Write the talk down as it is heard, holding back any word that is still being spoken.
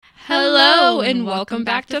and welcome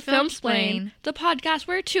back to Filmsplain, the podcast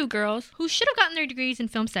where two girls who should have gotten their degrees in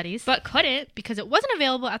film studies but couldn't because it wasn't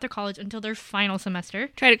available at their college until their final semester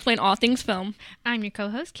try to explain all things film. I'm your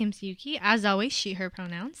co-host, Kim Suyuki. As always, she, her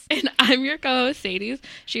pronouns. And I'm your co-host, Cedes,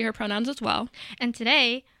 she, her pronouns as well. And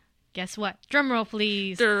today, guess what? Drum roll,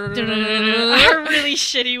 please. Our really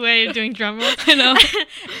shitty way of doing drum rolls. I know.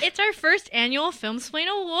 It's our first annual Filmsplain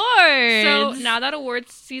Awards. So now that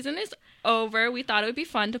awards season is over, we thought it would be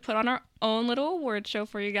fun to put on our own little award show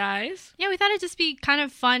for you guys. Yeah, we thought it'd just be kind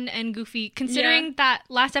of fun and goofy, considering that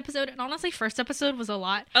last episode, and honestly, first episode was a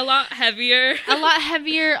lot heavier. A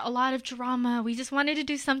lot of drama. We just wanted to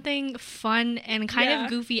do something fun and kind of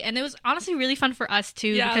goofy, and it was honestly really fun for us too.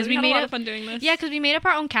 Yeah, because we had a lot of fun doing this. Yeah, because we made up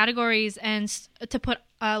our own categories and to put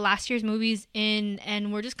last year's movies in,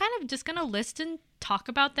 and we're just kind of just gonna list and talk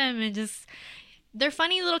about them and just. They're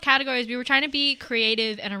funny little categories. We were trying to be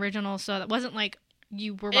creative and original, so that wasn't like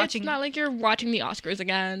you were watching. It's not like you're watching the Oscars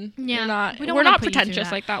again. Yeah, we're not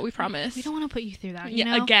pretentious like that. We promise. We don't want to put you through that. You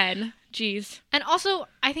know? Again, jeez. And also,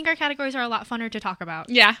 I think our categories are a lot funner to talk about.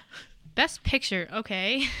 Yeah. Best Picture,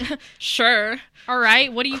 okay. Sure. All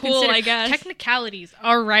right. What do you consider? I guess. Technicalities.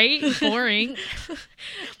 All right. Boring.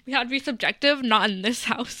 We have to be subjective, not in this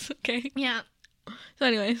house. Okay. Yeah. So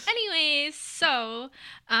anyways,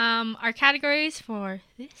 our categories for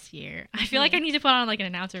this year. I feel like I need to put on like an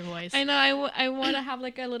announcer voice. I know. I want to have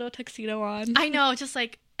like a little tuxedo on. I know, just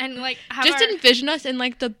like and like have envision us in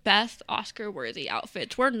like the best Oscar-worthy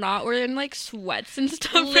outfits. We're in like sweats and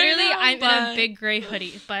stuff. Literally, right now, I'm in a big gray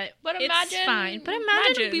hoodie, but imagine, it's fine. But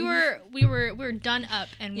imagine we were done up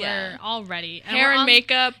and we're all ready. And hair and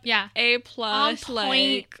makeup. Yeah, A+, on point.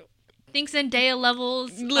 like. Thinks Zendaya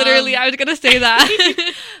levels. Literally, I was gonna say that.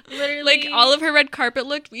 Literally, like all of her red carpet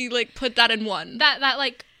look, we like put that in one. That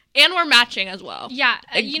like, and we're matching as well. Yeah,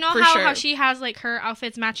 like, you know how she has like her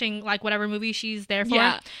outfits matching like whatever movie she's there for.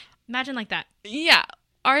 Yeah, imagine like that. Yeah,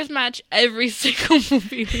 ours match every single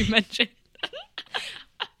movie we mention.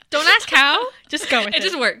 Don't ask how. Just go with it. It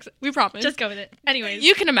just works. We promise. Just go with it. Anyways,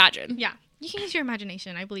 you can imagine. Yeah. You can use your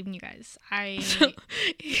imagination. I believe in you guys.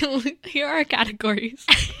 Here are our categories.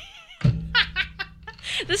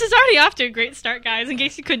 This is already off to a great start, guys. In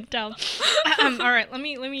case you couldn't tell. All right, let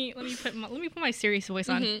me put my serious voice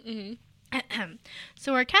on.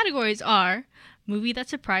 So our categories are movie that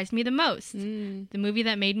surprised me the most, the movie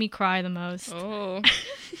that made me cry the most,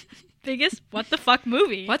 biggest what the fuck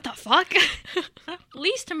movie, what the fuck,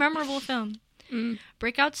 least memorable film,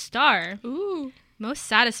 breakout star, most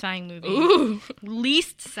satisfying movie,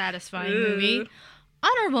 least satisfying movie,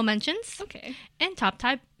 honorable mentions, and top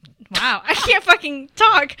type. Wow, I can't fucking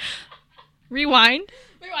talk. Rewind.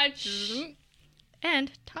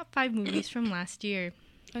 And top 5 movies from last year.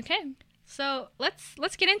 Okay. So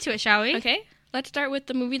let's get into it, shall we? Okay. Let's start with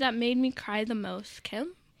the movie that made me cry the most.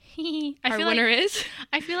 Kim? Our winner is?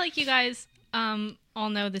 I feel like you guys all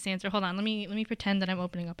know this answer. Hold on, let me pretend that I'm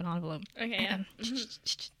opening up an envelope. Okay, yeah.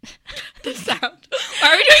 The sound.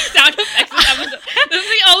 Why are we doing sound effects this episode? This is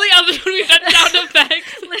the only episode we've done sound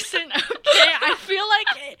effects. Listen, okay, I feel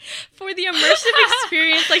like for the immersive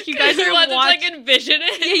experience, like you guys are watching. Like envision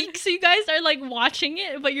it. Yeah, so you guys are like watching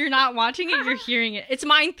it, but you're not watching it. You're hearing it. It's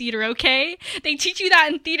mind theater, okay? They teach you that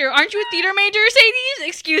in theater. Aren't you a theater major, Cedes?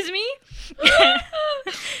 Excuse me.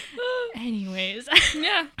 Anyways,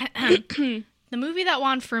 yeah. The movie that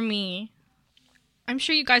won for me, I'm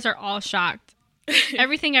sure you guys are all shocked.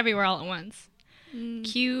 Everything Everywhere All at Once.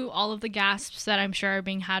 Cue all of the gasps that I'm sure are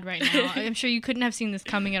being had right now. I'm sure you couldn't have seen this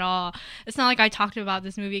coming at all. It's not like I talked about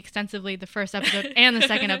this movie extensively the first episode and the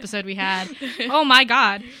second episode we had. Oh my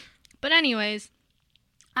god. But anyways,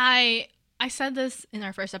 I said this in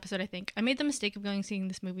our first episode, I think. I made the mistake of seeing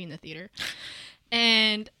this movie in the theater.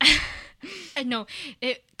 And I know,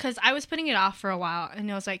 because I was putting it off for a while,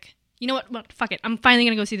 and I was like, you know what, fuck it, I'm finally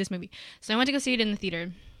going to go see this movie. So I went to go see it in the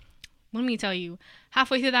theater. Let me tell you,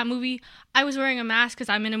 halfway through that movie, I was wearing a mask because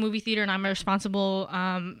I'm in a movie theater and I'm a responsible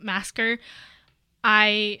masker.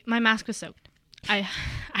 My mask was soaked. I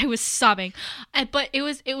was sobbing. But it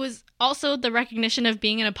was also the recognition of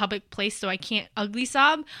being in a public place, so I can't ugly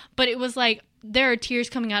sob. But it was like, there are tears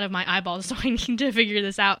coming out of my eyeballs, so I need to figure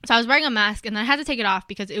this out. So I was wearing a mask, and then I had to take it off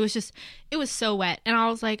because it was so wet. And I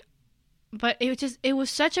was like, but it was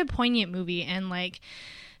such a poignant movie, and like,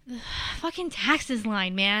 the fucking taxes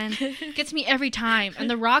line, man, gets me every time. And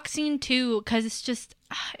the rock scene too, because it's just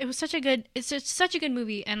such a good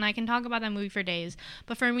movie, and I can talk about that movie for days.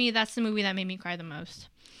 But for me, that's the movie that made me cry the most.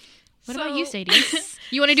 What about you, Cedes?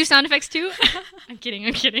 You want to do sound effects too? I'm kidding.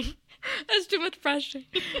 That's too much pressure.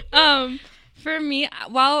 For me,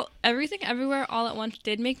 while Everything Everywhere All at Once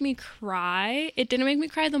did make me cry, it didn't make me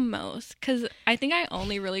cry the most because I think I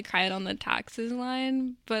only really cried on the taxes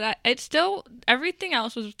line. But it's still, everything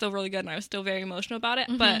else was still really good and I was still very emotional about it.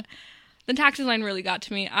 Mm-hmm. But the taxes line really got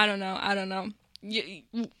to me. I don't know.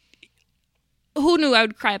 Who knew I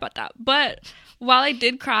would cry about that? But while I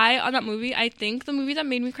did cry on that movie, I think the movie that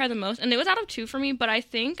made me cry the most, and it was out of 2 for me, but I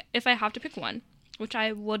think if I have to pick one, which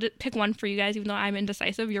I would pick one for you guys, even though I'm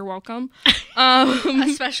indecisive. You're welcome. A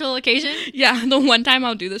special occasion? Yeah, the one time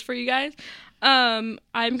I'll do this for you guys. I'm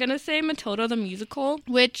going to say Matilda the Musical,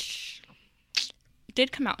 which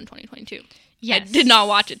did come out in 2022. Yes. I did not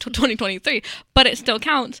watch it till 2023, but it still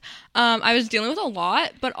counts. I was dealing with a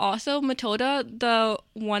lot, but also Matilda, the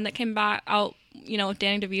one that came back out, with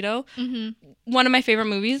Danny DeVito, one of my favorite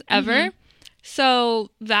movies ever. Mm-hmm.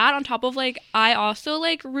 So that on top of I also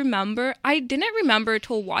remember, I didn't remember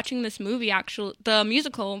till watching this movie, actually, the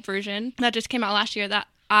musical version that just came out last year, that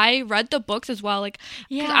I read the books as well.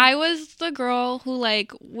 I was the girl who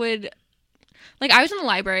would, I was in the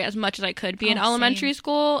library as much as I could be in elementary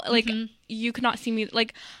school. You could not see me,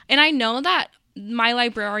 and I know that my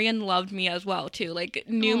librarian loved me as well too,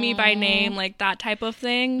 knew me by name, that type of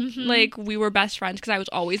thing. We were best friends because I was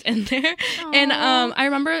always in there. Aww. And I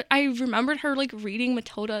remembered her reading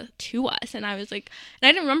Matilda to us, and I was and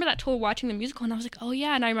I didn't remember that till watching the musical, and I was oh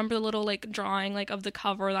yeah. And I remember the little drawing of the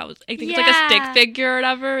cover that was, I think it's a stick figure or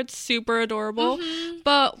whatever. It's super adorable.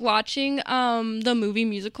 But watching the movie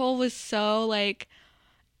musical was so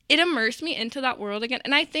it immersed me into that world again.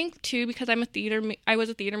 And I think too, because I was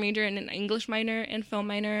a theater major and an English minor and film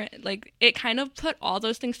minor, it kind of put all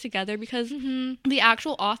those things together because the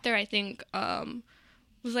actual author, I think,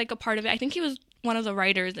 was a part of it. I think he was one of the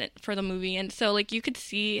writers for the movie. And so you could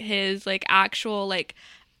see his actual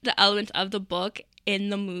the elements of the book in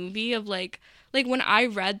the movie of when I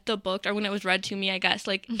read the book, or when it was read to me, I guess,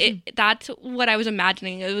 that's what I was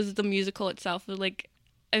imagining. It was the musical itself.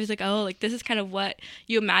 I was this is kind of what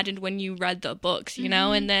you imagined when you read the books,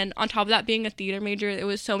 know? And then on top of that, being a theater major, it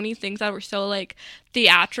was so many things that were so,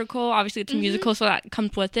 theatrical. Obviously, it's a musical, so that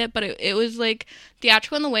comes with it. But it was,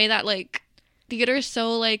 theatrical in the way that, theater is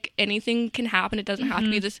so, anything can happen. It doesn't have to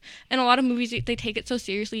be this. And a lot of movies, they take it so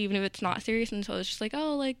seriously, even if it's not serious. And so it's just,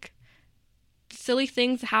 silly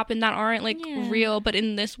things happen that aren't, real. But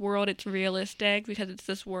in this world, it's realistic because it's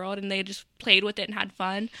this world. And they just played with it and had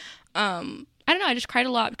fun. I don't know, I just cried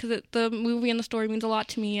a lot because the movie and the story means a lot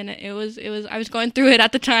to me, and it was I was going through it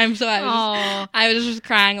at the time, so I was just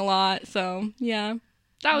crying a lot. So yeah,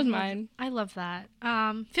 that was mine. I love that.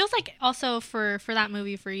 Feels also for that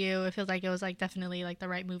movie for you, it feels it was definitely the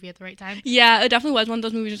right movie at the right time. Yeah, it definitely was one of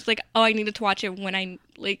those movies just I needed to watch it when I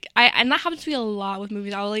and that happens to me a lot with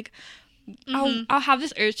movies. I'll have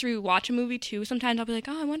this urge to rewatch a movie too. Sometimes I'll be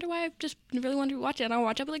I wonder why I just really want to rewatch it, and I'll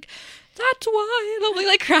watch it. I'll be that's why. And I'll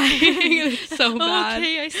be crying. And it's so bad.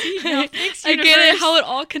 Okay, I see now. Thanks, I get it, how it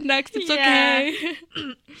all connects. It's okay.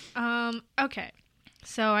 Okay.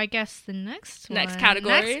 So I guess the next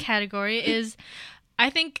category is,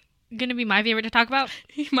 I think, gonna be my favorite to talk about.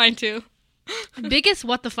 Mine too. Biggest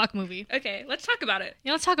what the fuck movie. Okay, let's talk about it.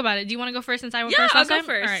 Yeah, let's talk about it. Do you want to go first since I went first last time?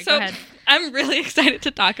 Yeah, I'll go first. All right, so, go ahead. I'm really excited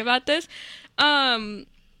to talk about this. In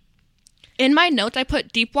my notes, I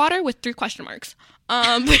put Deepwater with 3 question marks.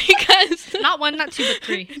 Because... Not 1, not 2, but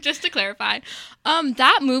 3. Just to clarify.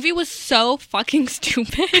 That movie was so fucking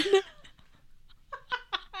stupid.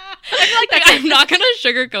 I feel I'm not gonna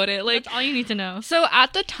sugarcoat it. That's all you need to know. So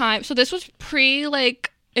at the time, this was pre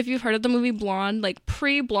if you've heard of the movie Blonde,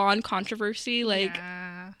 pre-Blonde controversy,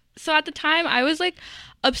 Yeah. So at the time, I was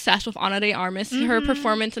obsessed with Ana de Armas. Her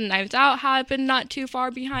performance in Knives Out had been not too far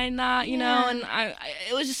behind that, you know, and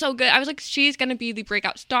it was just so good. I was she's gonna be the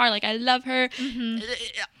breakout star. I love her.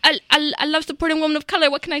 I love supporting women of color.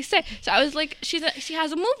 What can I say? So I was she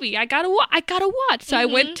has a movie. I gotta watch. So I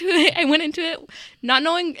went into it not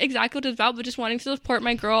knowing exactly what it's about, but just wanting to support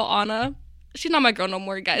my girl Ana. She's not my girl no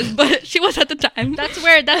more, guys, but she was at the time. That's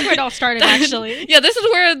where it all started, actually. Yeah, this is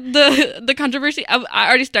where the controversy I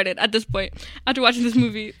already started at this point after watching this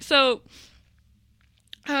movie. So,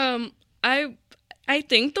 I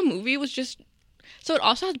think the movie was just. So it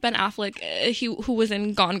also has Ben Affleck, who was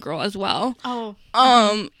in Gone Girl as well. Oh.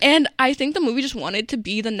 And I think the movie just wanted to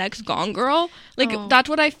be the next Gone Girl. That's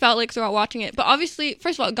what I felt throughout watching it. But obviously,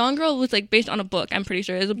 first of all, Gone Girl was based on a book. I'm pretty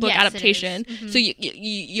sure it's a book adaptation. So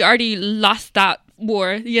you already lost that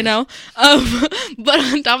war, you know? But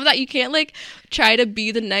on top of that, you can't, like, try to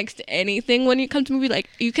be the next anything when it comes to movie. Like,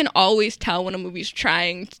 you can always tell when a movie's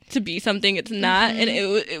trying to be something it's not. And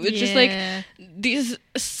it was just, like, these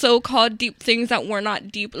so-called deep things that were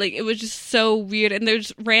not deep. Like, it was just so weird. And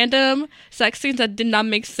there's random sex scenes that did not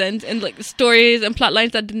make sense, and, like, stories and plot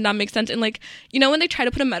lines that did not make sense. And, like, you know when they try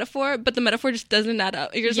to put a metaphor, but the metaphor just doesn't add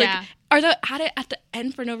up? You're just like, had it at the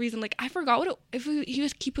end for no reason. Like, I forgot if he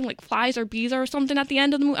was keeping, like, flies or bees or something at the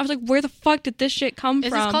end of the movie. I was like, where the fuck did this shit come from?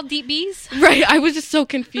 Is this called Deep Bees? Right. I was just so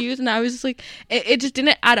confused, and I was just like, it just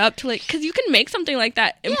didn't add up to, like, because you can make something like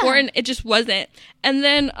that important. It just wasn't. And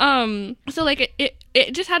then, so, like,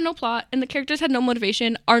 it just had no plot, and the characters had no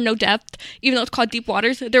motivation or no depth, even though it's called Deep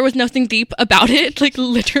Waters. There was nothing deep about it, like,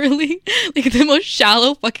 literally, like, the most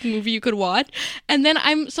shallow fucking movie you could watch. And then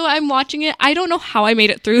I'm watching it. I don't know how I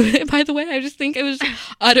made it through it, by the way. I just think it was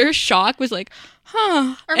utter shock, was like,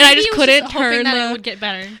 huh. Or and I just couldn't turn that it would get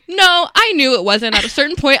better. No, I knew it wasn't at a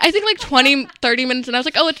certain point. I think like 20, 30 minutes, and I was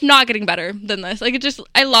like, oh, it's not getting better than this. Like,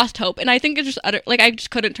 I lost hope. And I think it's just utter, like, I just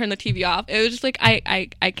couldn't turn the TV off. It was just like, I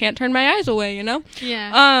can't turn my eyes away, you know?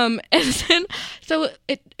 Yeah. And then, so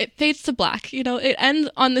it fades to black, you know? It ends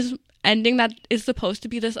on this ending that is supposed to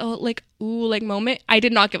be this, moment. I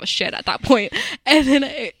did not give a shit at that point. And then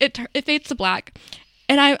it fades to black.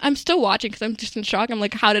 And I'm still watching because I'm just in shock. I'm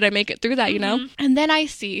like, how did I make it through that, you know? And then I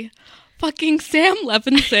see fucking Sam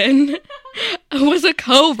Levinson was a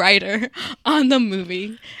co-writer on the movie.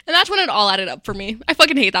 And that's when it all added up for me. I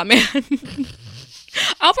fucking hate that man.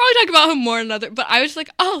 I'll probably talk about him more another, but I was like,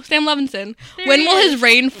 oh, Sam Levinson. When will his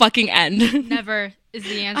reign fucking end? Never is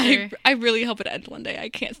the answer. I really hope it ends one day. I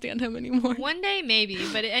can't stand him anymore. One day, maybe,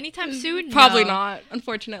 but anytime soon, probably no. not,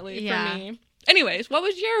 unfortunately, for me. Anyways, what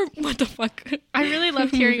was your what the fuck? I really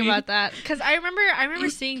loved hearing about that because I remember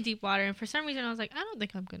seeing Deepwater, and for some reason I was like, I don't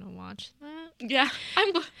think I'm gonna watch that. Yeah,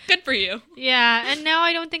 I'm good for you. Yeah, and now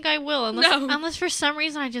I don't think I will unless for some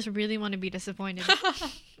reason I just really want to be disappointed.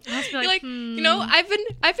 You're like, you know, I've been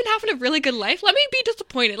having a really good life. Let me be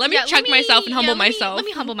disappointed. Let me check myself and humble myself. Let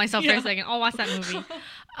me humble myself for a second. I'll watch that movie.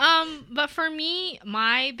 But for me,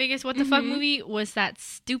 my biggest what the fuck movie was that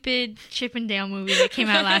stupid Chip and Dale movie that came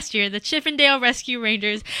out last year, the Chip and Dale Rescue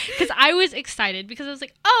Rangers, because I was excited because I was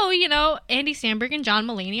like, oh, you know, Andy Samberg and John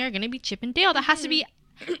Mulaney are going to be Chip and Dale. That has to be,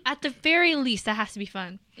 at the very least, that has to be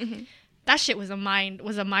fun. That shit was a mind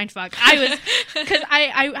fuck. Because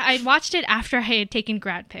I watched it after I had taken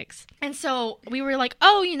grad pics. And so we were like,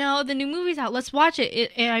 oh, you know, the new movie's out. Let's watch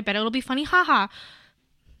it. I bet it'll be funny. Haha.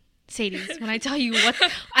 Cedes, when I tell you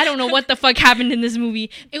I don't know what the fuck happened in this movie.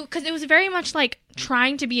 Because it was very much like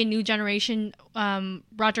trying to be a new generation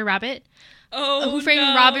Roger Rabbit. Oh, Who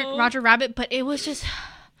Framed Roger Rabbit. But it was just,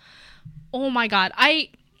 oh my God.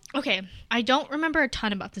 I don't remember a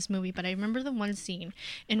ton about this movie, but I remember the one scene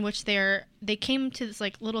in which they came to this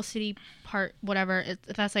like little city part, whatever.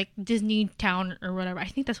 That's like Disney Town or whatever. I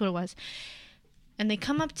think that's what it was. And they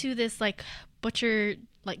come up to this like butcher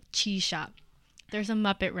like cheese shop. There's a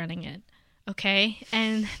Muppet running it, okay?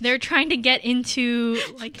 And they're trying to get into,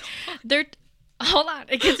 like, hold on,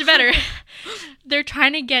 it gets better. They're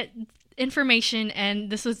trying to get information, and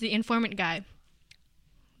this was the informant guy.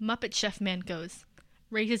 Muppet Chef Man goes,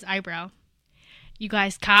 raises eyebrow. You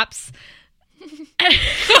guys cops? And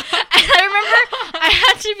I remember I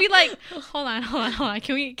had to be like, hold on.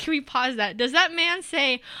 Can we pause that? Does that man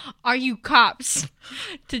say, "Are you cops?"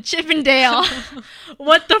 to Chip and Dale?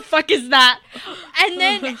 What the fuck is that? And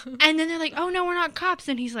then they're like, "Oh no, we're not cops."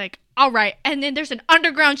 And he's like, "All right." And then there's an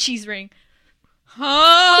underground cheese ring.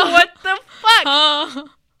 What the fuck?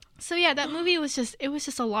 So yeah, that movie was just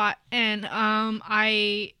a lot, and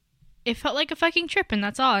it felt like a fucking trip, and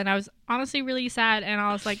that's all. And I was honestly really sad, and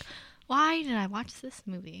I was like, why did I watch this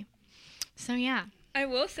movie? So yeah. I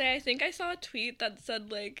will say, I think I saw a tweet that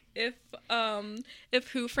said, like, if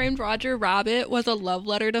Who Framed Roger Rabbit was a love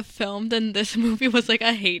letter to film, then this movie was, like,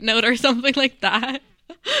 a hate note or something like that.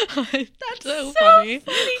 That's so funny,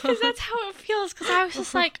 because that's how it feels, because I was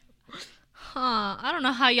just like, I don't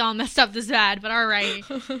know how y'all messed up this bad, but all right.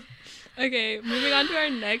 Okay, moving on to our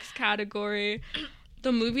next category.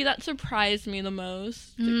 The movie that surprised me the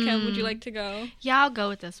most. Kim, would you like to go? Yeah, I'll go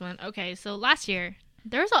with this one. Okay, so last year,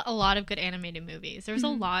 there was a lot of good animated movies. There was a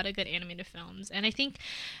lot of good animated films. And I think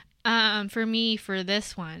for me, for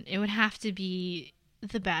this one, it would have to be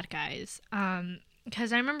The Bad Guys.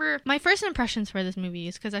 Because I remember my first impressions for this movie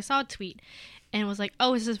is because I saw a tweet and it was like,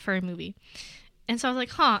 oh, this is a furry movie. And so I was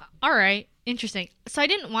like, all right, interesting. So I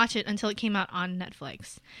didn't watch it until it came out on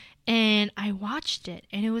Netflix. And I watched it,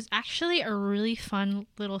 and it was actually a really fun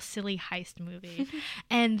little silly heist movie.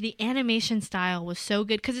 And the animation style was so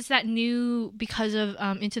good because it's that new, because of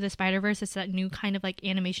Into the Spider-Verse, it's that new kind of like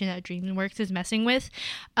animation that DreamWorks is messing with,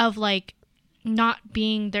 of like not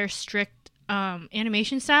being their strict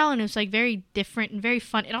animation style, and it was like very different and very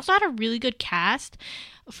fun. It also had a really good cast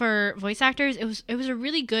for voice actors. It was a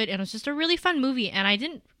really good, and it was just a really fun movie, and I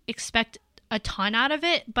didn't expect a ton out of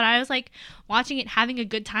it, but I was like watching it, having a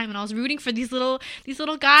good time, and I was rooting for these little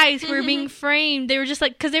guys who were being framed. They were just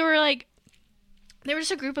like, because they were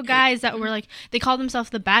just a group of guys that were like, they called themselves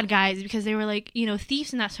the bad guys because they were like, you know,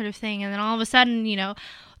 thieves and that sort of thing. And then all of a sudden, you know,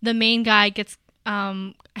 the main guy gets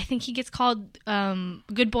I think he gets called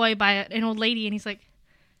good boy by an old lady, and he's like,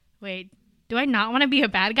 wait, do I not want to be a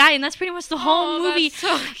bad guy? And that's pretty much the whole movie. That's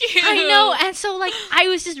so cute. I know. And so like I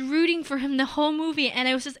was just rooting for him the whole movie, and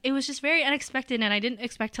it was just very unexpected, and I didn't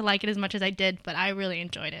expect to like it as much as I did, but I really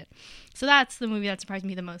enjoyed it. So that's the movie that surprised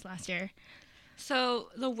me the most last year. So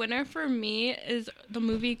the winner for me is the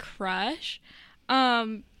movie Crush.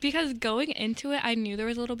 Because going into it, I knew there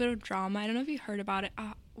was a little bit of drama. I don't know if you heard about it.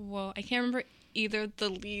 Well, I can't remember either the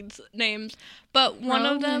leads' names, but one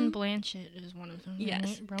of them, Blanchett, is one of them.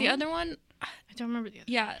 Yes. Right? The other one, I don't remember the other.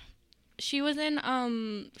 yeah, she was in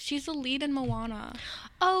she's the lead in Moana.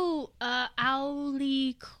 Oh,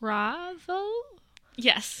 Ali Cravo?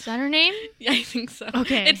 Yes. Is that her name? Yeah, I think so.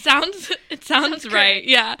 Okay. It sounds right.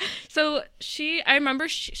 Yeah. So I remember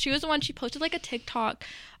she was the one, she posted like a TikTok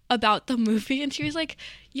about the movie, and she was like,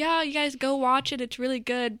 yeah, you guys go watch it. It's really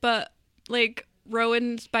good, but like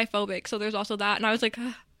Rowan's biphobic, so there's also that. And I was like,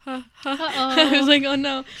 I was like, oh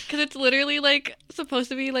no, because it's literally like supposed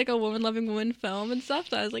to be like a woman loving woman film and stuff.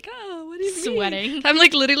 So I was like, oh, what do you mean? Sweating. I'm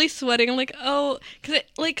like literally sweating. I'm like, oh, because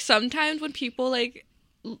like sometimes when people like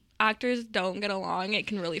actors don't get along, it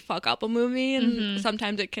can really fuck up a movie, and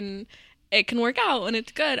sometimes it can work out and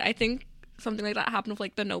it's good. I think something like that happened with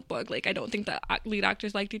like The Notebook. Like I don't think that lead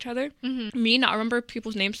actors liked each other. Me not remember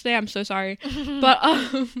people's names today, I'm so sorry.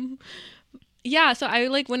 But yeah, so I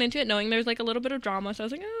like went into it knowing there's like a little bit of drama, so I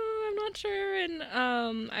was like, oh, I'm not sure. And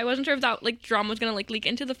I wasn't sure if that like drama was gonna like leak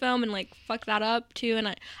into the film and like fuck that up too. And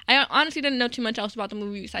I honestly didn't know too much else about the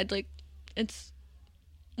movie besides like it's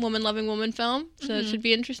woman loving woman film, so it should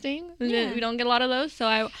be interesting. We don't get a lot of those, so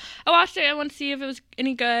I watched it. I wanted to see if it was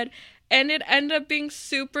any good, and it ended up being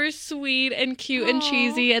super sweet and cute and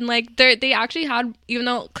cheesy, and like they actually had, even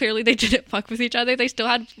though clearly they didn't fuck with each other, they still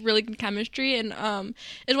had really good chemistry. And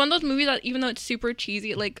it's one of those movies that even though it's super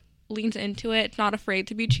cheesy, it like leans into it. It's not afraid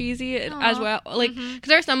to be cheesy as well, like because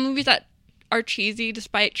there are some movies that are cheesy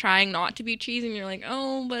despite trying not to be cheesy, and you're like,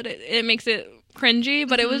 oh, but it makes it cringy.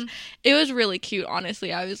 But it was really cute,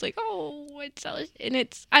 honestly. I was like, oh, it's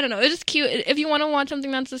I don't know, it's just cute. If you want to watch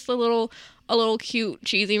something that's just a little cute,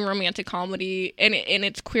 cheesy romantic comedy and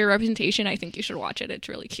its queer representation, I think you should watch it. It's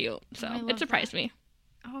really cute. So it surprised me.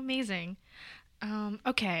 Oh, amazing.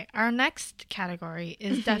 Okay, our next category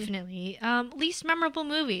is definitely least memorable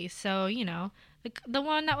movie. So, you know, the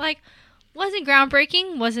one that like wasn't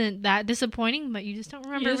groundbreaking, wasn't that disappointing, but you just don't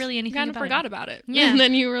remember really anything about it. You kind of forgot about it. Yeah. And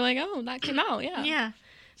then you were like, oh, that came out, yeah. Yeah.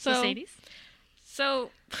 So Cedes?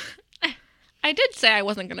 So, I did say I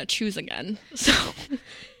wasn't going to choose again. So,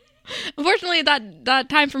 unfortunately, that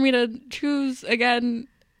time for me to choose again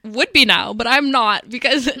would be now, but I'm not,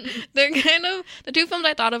 because they're kind of, the two films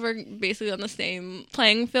I thought of are basically on the same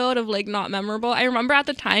playing field of like not memorable. I remember at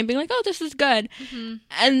the time being like, oh, this is good.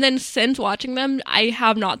 And then since watching them, I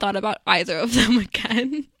have not thought about either of them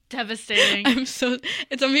again. Devastating. Some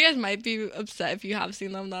of you guys might be upset if you have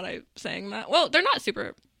seen them that I'm saying that. Well, they're not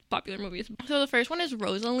super popular movies. So the first one is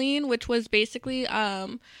Rosaline, which was basically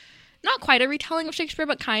not quite a retelling of Shakespeare,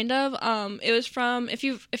 but kind of. It was from, if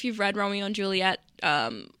you've read Romeo and Juliet,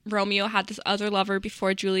 Romeo had this other lover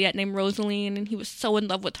before Juliet named Rosaline, and he was so in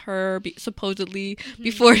love with her, supposedly,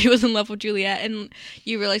 before he was in love with Juliet. And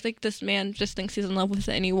you realize, like, this man just thinks he's in love with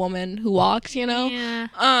any woman who walks, you know? Yeah.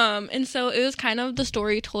 And so it was kind of the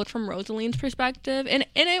story told from Rosaline's perspective, and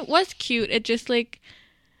it was cute. It just, like,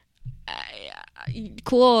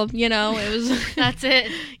 cool, you know, it was that's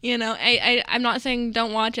it, you know. I'm not saying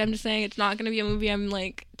don't watch it. I'm just saying it's not going to be a movie I'm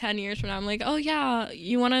like 10 years from now I'm like, oh yeah,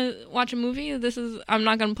 you want to watch a movie, I'm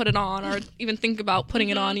not going to put it on or even think about putting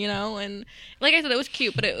it on, you know. And like I said, it was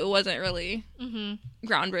cute, but it wasn't really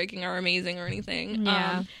groundbreaking or amazing or anything.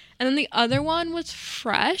 And then the other one was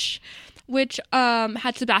Fresh, which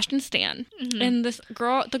had Sebastian Stan and this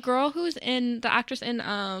girl, the actress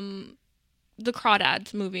in the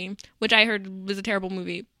Crawdads movie, which I heard was a terrible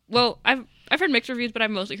movie. Well, I've heard mixed reviews, but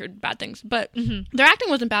I've mostly heard bad things. But their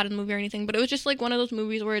acting wasn't bad in the movie or anything, but it was just like one of those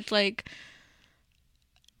movies where it's like,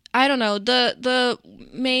 I don't know, the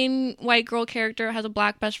main white girl character has a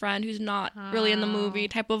black best friend who's not really in the movie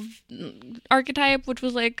type of archetype, which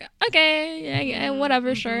was like, okay, yeah,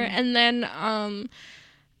 whatever, sure. And then I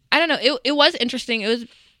don't know, it was interesting. It was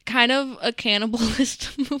kind of a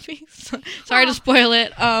cannibalist movie. Sorry to spoil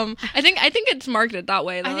it. I think it's marketed that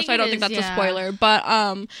way though, so I don't think that's a spoiler. But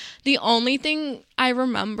the only thing I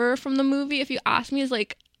remember from the movie, if you ask me, is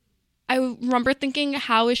like, I remember thinking,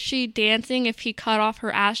 how is she dancing if he cut off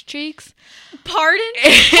her ass cheeks? Pardon?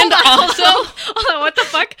 And also, hold on, what the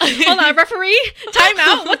fuck? Hold on, referee, time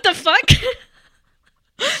out. What the fuck?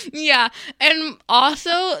 Yeah, and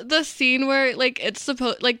also the scene where like it's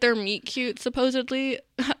supposed like they're meet cute supposedly.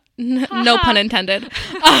 No pun intended.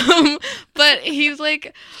 But he's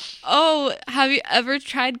like, oh, have you ever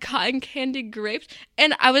tried cotton candy grapes?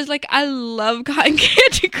 And I was like, I love cotton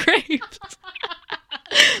candy grapes.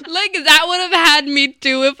 Like, that would have had me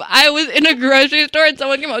too if I was in a grocery store and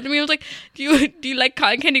someone came up to me and was like, do you like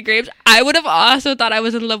cotton candy grapes? I would have also thought I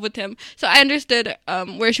was in love with him. So I understood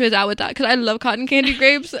where she was at with that, because I love cotton candy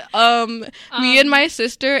grapes. Me and my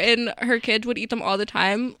sister and her kids would eat them all the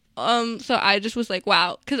time. So I just was like,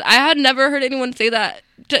 wow, because I had never heard anyone say that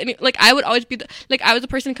to any, like, I would always be like, I was the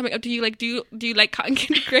person coming up to you like, do you like cotton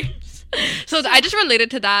candy grapes? So I just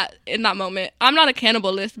related to that in that moment. I'm not a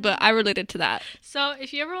cannibalist, but I related to that. So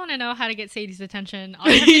if you ever want to know how to get Sadie's attention,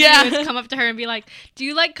 all you have to do is come up to her and be like, do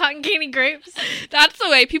you like cotton candy grapes? That's the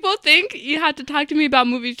way. People think you have to talk to me about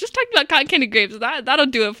movies. Just talk about cotton candy grapes. That'll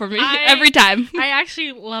do it for me every time. I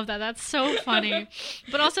actually love that. That's so funny.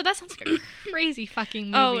 But also, that sounds like a crazy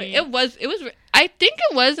fucking movie. Oh, it was. I think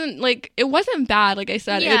it wasn't bad, like I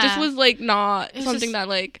said. Yeah. It just was like not something that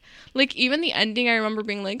like even the ending, I remember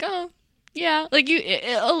being like, oh, yeah, like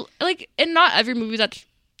like, and not every movie that's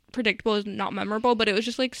predictable is not memorable, but it was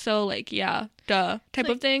just like, so like, yeah, duh type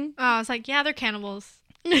of thing. Oh, it's like, yeah, they're cannibals.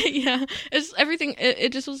 Yeah, it's everything.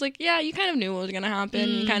 It just was like, yeah, you kind of knew what was gonna happen.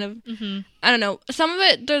 You kind of, I don't know. Some of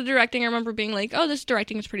it, the directing, I remember being like, oh, this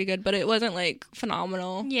directing is pretty good, but it wasn't like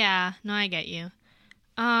phenomenal. Yeah, no, I get you.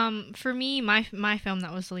 For me, my film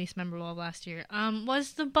that was the least memorable of last year,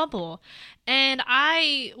 was The Bubble. And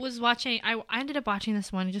I ended up watching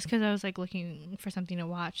this one just because I was like looking for something to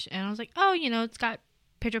watch, and I was like, oh, it's got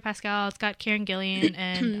Pedro Pascal, it's got Karen Gillan,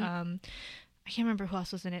 and I can't remember who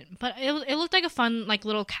else was in it, but it looked like a fun like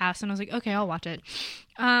little cast, and I was like, okay, I'll watch it.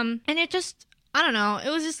 And it just, I don't know,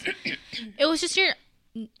 it was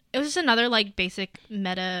just another like basic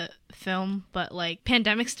meta film, but like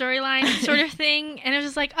pandemic storyline sort of thing. And it was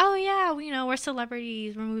just like, oh yeah, we're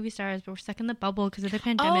celebrities, we're movie stars, but we're stuck in the bubble because of the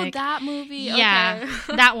pandemic. Oh, that movie. Yeah,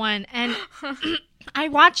 okay. That one. And I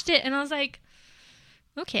watched it and I was like,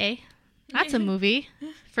 okay, that's a movie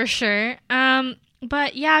for sure.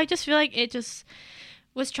 But yeah, I just feel like it just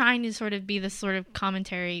was trying to sort of be this sort of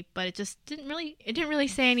commentary, but it just didn't really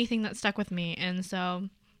say anything that stuck with me. And so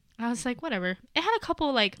I was like, whatever. It had a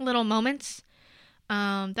couple like little moments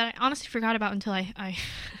that I honestly forgot about until I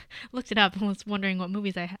looked it up and was wondering what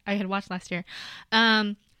movies I had watched last year.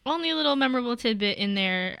 Only little memorable tidbit in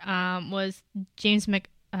there was James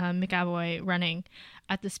McAvoy running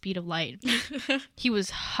at the speed of light. He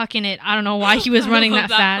was hucking it. I don't know why he was running that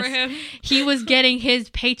fast. He was getting his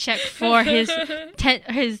paycheck for his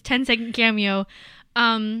 10-second cameo.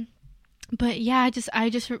 But yeah, I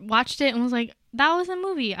just watched it and was like, that was a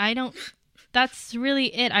movie. That's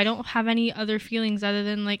really it. I don't have any other feelings other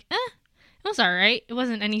than like, it was all right. It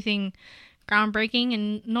wasn't anything groundbreaking,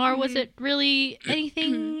 and nor was it really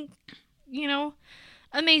anything,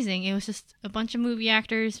 amazing. It was just a bunch of movie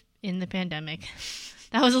actors in the pandemic.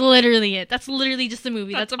 That was literally it. That's literally just the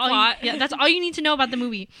movie. That's a plot. That's all you need to know about the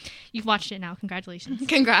movie. You've watched it now. Congratulations.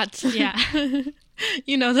 Congrats. Yeah.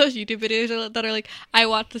 Those YouTube videos that are like, I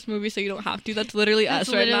watched this movie so you don't have to. That's literally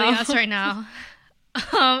us right now. Us right now.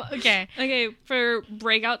 Okay. For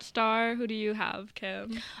Breakout Star, who do you have,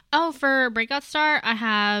 Kim? Oh, for Breakout Star, I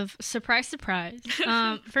have surprise.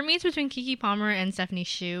 For me, it's between Keke Palmer and Stephanie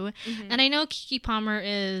Hsu. And I know Keke Palmer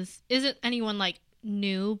isn't anyone like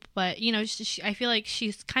new, but I feel like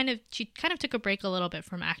she kind of took a break a little bit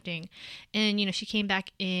from acting, and she came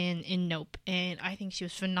back in Nope, and I think she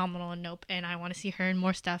was phenomenal in Nope, and I want to see her in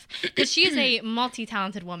more stuff because she is a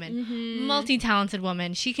multi-talented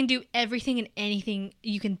woman. She can do everything and anything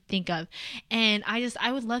you can think of, and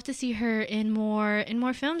I would love to see her in more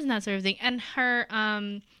films and that sort of thing. And her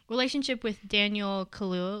relationship with Daniel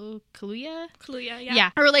Kaluuya.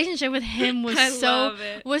 Yeah. Her relationship with him was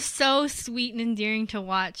was so sweet and endearing to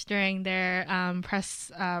watch during their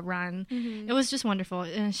press run. It was just wonderful,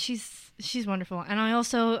 and she's wonderful. And I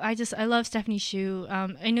love Stephanie Hsu.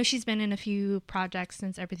 I know she's been in a few projects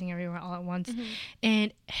since Everything Everywhere All at Once,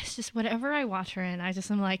 and it's just whatever I watch her in,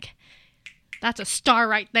 I'm like, that's a star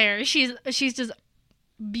right there. She's just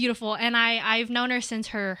beautiful, and I've known her since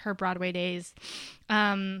her Broadway days,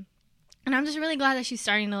 and I'm just really glad that she's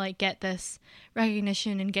starting to like get this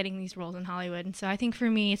recognition and getting these roles in Hollywood. And so I think for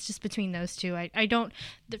me it's just between those two. I don't,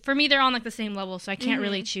 for me they're on like the same level, so I can't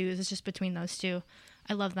really choose. It's just between those two.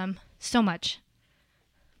 I love them so much.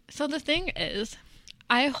 So the thing is,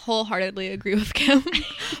 I wholeheartedly agree with Kim,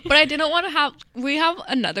 but I didn't want to we have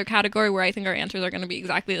another category where I think our answers are going to be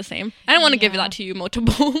exactly the same. I don't want to give that to you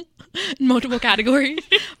multiple categories,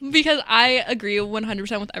 because I agree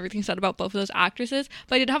 100% with everything said about both of those actresses.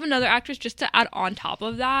 But I did have another actress just to add on top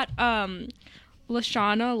of that.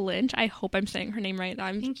 Lashana Lynch. I hope I'm saying her name right.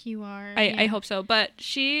 I think you are. I hope so. But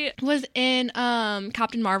she was in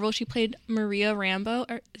Captain Marvel. She played Maria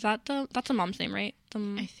Rambeau. Or is that that's the mom's name, right?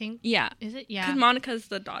 I think. Yeah. Is it? Yeah. Because Monica's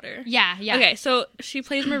the daughter. Yeah. Okay, so she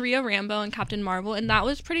plays Maria Rambeau in Captain Marvel, and that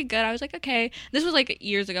was pretty good. I was like, okay. This was like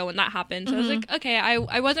years ago when that happened. So I was like, okay,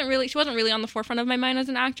 she wasn't really on the forefront of my mind as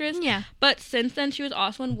an actress. Yeah. But since then, she was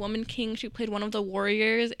also in Woman King. She played one of the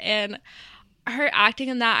warriors, and her acting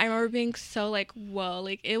in that, I remember being so like, whoa,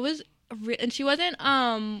 like it was, and she wasn't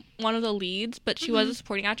one of the leads, but she was a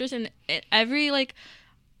supporting actress, and every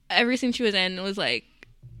scene she was in was like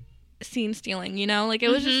scene stealing, you know, like it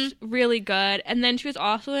was just really good. And then she was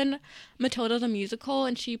also in Matilda the musical,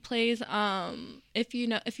 and she plays if you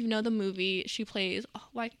know the movie, she plays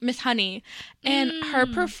Miss Honey, and her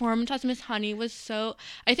performance as Miss Honey was so,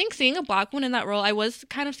 I think seeing a black woman in that role, I was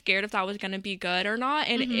kind of scared if that was going to be good or not,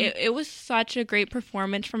 and it was such a great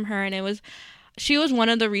performance from her, and she was one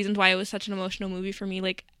of the reasons why it was such an emotional movie for me.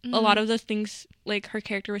 Like a lot of those things like her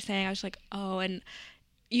character was saying, I was like, oh. And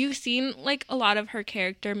you've seen like a lot of her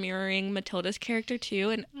character mirroring Matilda's character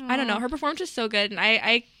too, and I don't know, her performance is so good, and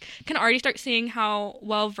I can already start seeing how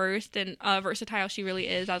well versed and versatile she really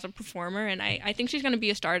is as a performer, and I think she's going to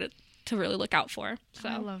be a star to really look out for. So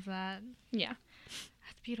I love that. Yeah,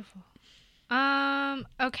 that's beautiful.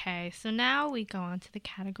 Okay, so now we go on to the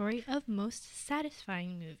category of most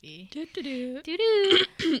satisfying movie. I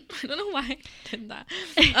don't know why I did that.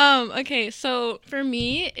 Okay, so for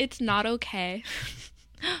me, it's Not Okay.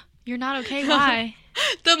 You're not okay? Why?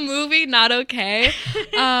 The movie Not Okay.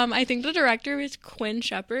 I think the director is Quinn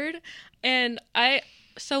Shepard, and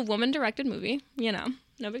woman directed movie, you know,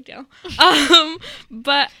 no big deal.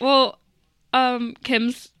 But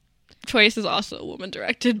Kim's choice is also a woman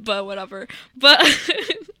directed, but whatever. But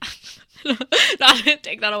not to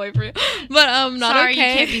take that away from you. But Not Sorry,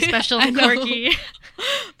 Okay. You can't be special and quirky.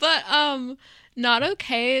 But Not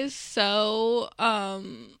Okay is so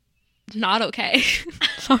not okay.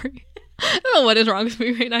 Sorry. I don't know what is wrong with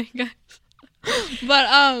me right now, you guys.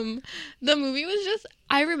 But the movie was just,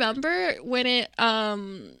 I remember when it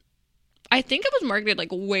I think it was marketed like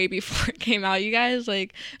way before it came out, you guys.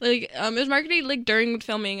 Like it was marketed like during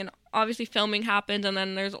filming, and obviously filming happens, and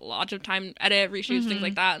then there's lots of time, edit, reshoots, things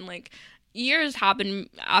like that, and like years happen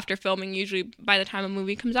after filming usually by the time a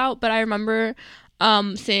movie comes out. But I remember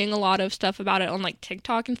seeing a lot of stuff about it on like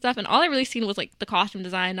TikTok and stuff, and all I really seen was like the costume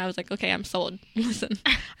design. I was like, okay, I'm sold. Listen,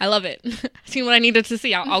 I love it. I've seen what I needed to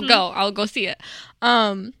see. I'll go see it.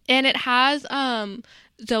 And it has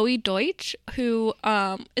Zoe Deutsch, who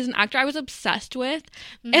is an actor I was obsessed with,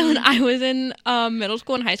 and when I was in middle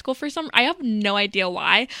school and high school, I have no idea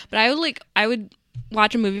why, but I would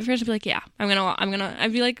watch a movie first and be like, yeah,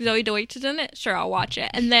 I'd be like, Zoe Deutsch is in it, sure, I'll watch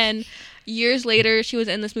it. And then years later, she was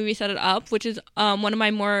in this movie Set It Up, which is one of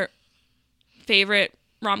my more favorite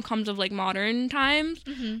rom-coms of like modern times.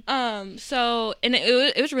 So, and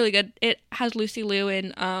it was really good. It has Lucy Liu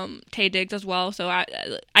and Taye Diggs as well, so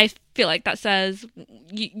I feel like that says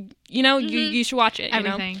you should watch it,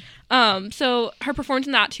 everything. So her performance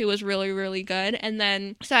in that too was really, really good. And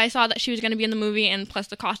then so I saw that she was going to be in the movie, and plus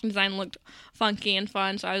the costume design looked funky and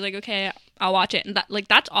fun, so I was like, okay, I'll watch it. And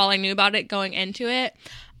that's all I knew about it going into it.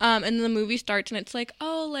 And then the movie starts, and it's like,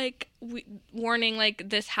 oh, like, warning, like,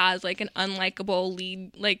 this has, like, an unlikable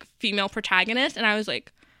lead, like, female protagonist. And I was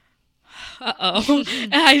like, uh-oh.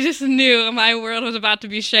 And I just knew my world was about to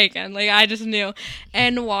be shaken. Like, I just knew.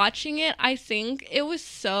 And watching it, I think it was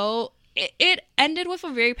so... It ended with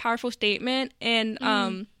a very powerful statement. And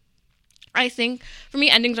I think, for me,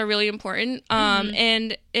 endings are really important.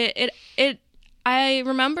 And I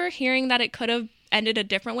remember hearing that it could have ended a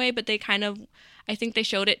different way, but they kind of... I think they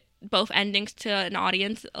showed it both endings to an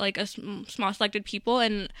audience, like a small selected people,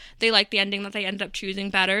 and they liked the ending that they ended up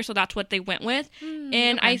choosing better, so that's what they went with.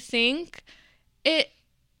 And I think it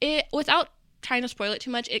without trying to spoil it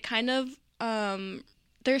too much, it kind of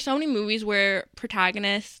there's so many movies where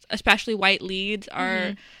protagonists, especially white leads,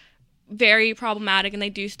 are very problematic and they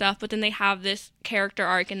do stuff, but then they have this character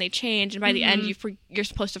arc and they change, and by the end you're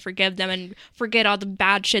supposed to forgive them and forget all the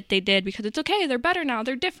bad shit they did because it's okay, they're better now,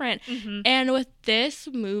 they're different. And with this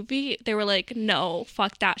movie, they were like, no,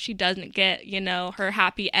 fuck that, she doesn't get, you know, her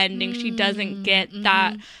happy ending. She doesn't get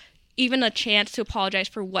that, even a chance to apologize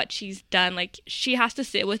for what she's done. Like, she has to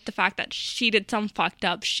sit with the fact that she did some fucked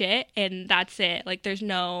up shit, and that's it. Like, there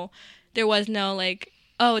was no like,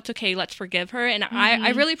 oh, it's okay, let's forgive her. And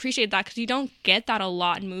I really appreciate that, because you don't get that a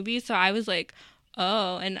lot in movies. So I was like,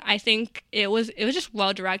 oh. And I think it was just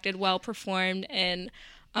well directed, well performed. And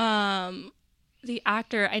the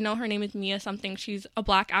actor, I know her name is Mia something, she's a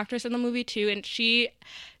black actress in the movie too, and she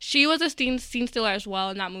was a scene stealer as well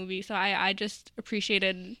in that movie. So I just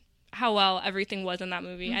appreciated how well everything was in that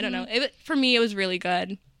movie. I don't know, for me it was really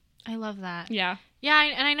good. I love that. Yeah,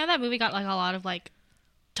 and I know that movie got like a lot of like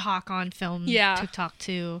talk on film TikTok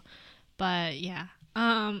too, but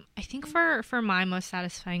I think for my most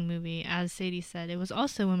satisfying movie, as Sadie said, it was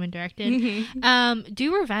also women directed.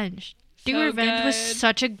 Do Revenge was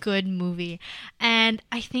such a good movie, and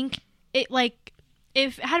I think it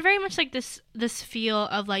had very much like this feel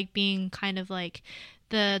of like being kind of like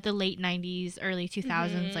the late 90s, early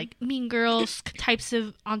 2000s, like Mean Girls types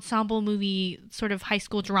of ensemble movie, sort of high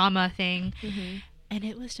school drama thing, and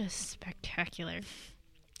it was just spectacular.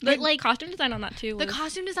 The costume design on that too. The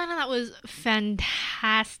costume design on that was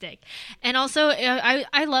fantastic, and also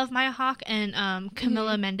I love Maya Hawke and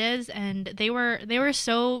Camila Mendes, and they were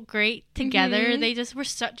so great together. They just were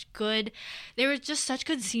such good. They were just such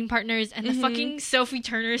good scene partners, and the fucking Sophie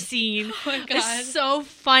Turner scene is so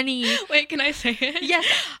funny. Wait, can I say it? Yes.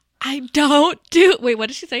 I don't do. Wait, what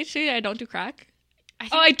did she say? I don't do crack.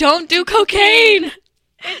 I don't do cocaine.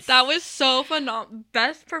 That was so phenomenal.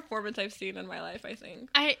 Best performance I've seen in my life, I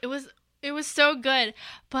think. It was so good,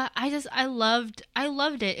 but I loved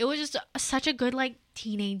it. It was just such a good like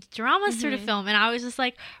teenage drama sort of film, and I was just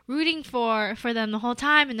like rooting for them the whole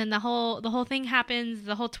time. And then the whole thing happens,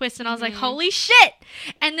 the whole twist, and I was like, holy shit!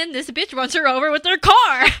 And then this bitch runs her over with her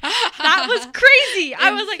car. That was crazy.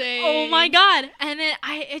 I was like, oh my god! And then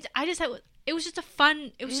it was just a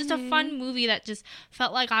fun movie that just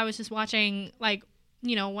felt like I was just watching, like,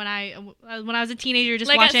 you know, when I was a teenager, just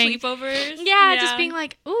like watching at sleepovers. Yeah, just being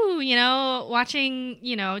like, ooh, you know, watching,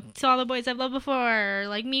 you know, To All the Boys I've Loved Before, or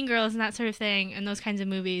like Mean Girls and that sort of thing, and those kinds of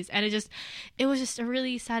movies. And it was just a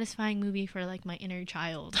really satisfying movie for like my inner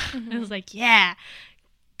child. I was like, yeah,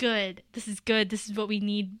 good. This is good. This is what we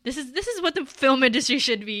need. This is what the film industry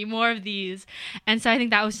should be. More of these. And so I think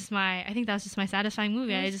that was just my satisfying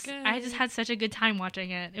movie. I just had such a good time watching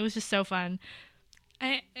it. It was just so fun.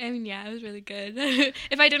 I mean, yeah, it was really good.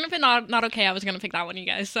 If I didn't pick not okay, I was gonna pick that one, you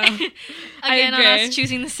guys. So again, on us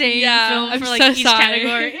choosing the same film for like so each sorry.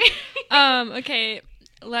 category. Okay,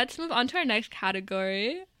 let's move on to our next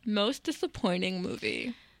category: most disappointing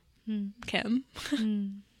movie. Kim.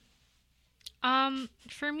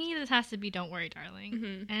 For me, this has to be Don't Worry,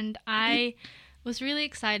 Darling. And I was really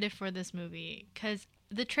excited for this movie because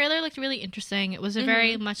the trailer looked really interesting. It was a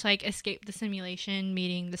very much like Escape the Simulation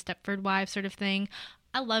meeting the Stepford Wives sort of thing.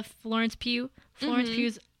 I love Florence Pugh. Florence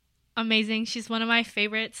Pugh's amazing. She's one of my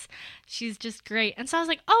favorites. She's just great. And so I was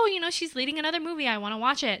like, oh, you know, she's leading another movie. I want to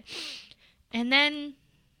watch it. And then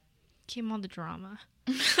came all the drama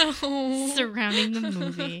surrounding the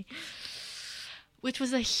movie, which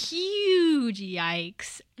was a huge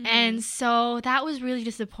yikes. And so that was really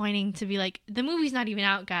disappointing to be like, the movie's not even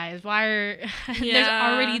out, guys. Why are there's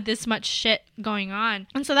already this much shit going on?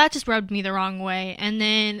 And so that just rubbed me the wrong way. And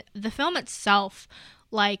then the film itself,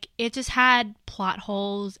 like, it just had plot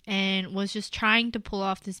holes and was just trying to pull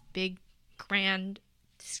off this big, grand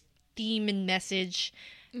theme and message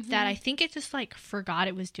that I think it just like forgot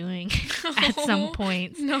it was doing at some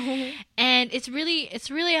points. No. And it's really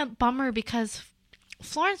a bummer because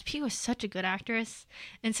Florence Pugh was such a good actress,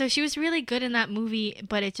 and so she was really good in that movie,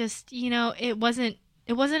 but it just, you know, it wasn't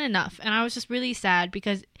enough, and I was just really sad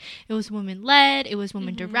because it was woman led, it was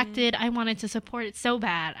woman directed. I wanted to support it so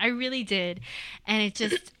bad, I really did, and it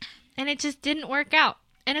just didn't work out.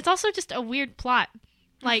 And it's also just a weird plot,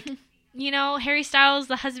 like, you know, Harry Styles,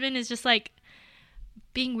 the husband, is just like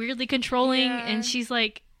being weirdly controlling, and she's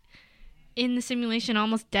like in the simulation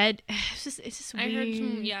almost dead. It's just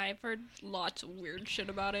weird. I've heard lots of weird shit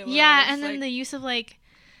about it. Yeah, and then the use of like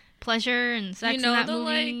pleasure and sex in that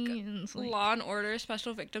movie. Law and Order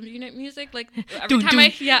Special Victims Unit music. Like every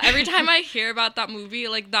time I hear about that movie,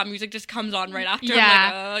 like that music just comes on right after.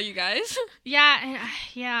 Yeah. I'm like, oh, you guys.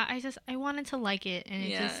 Yeah, I wanted to like it, and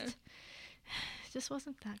it just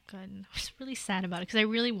wasn't that good. And I was really sad about it because I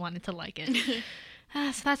really wanted to like it.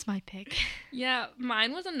 So that's my pick. Yeah,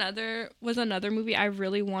 mine was another movie I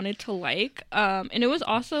really wanted to like. And it was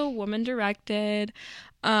also woman directed.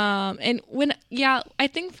 And I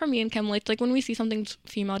think for me and Kim, like when we see something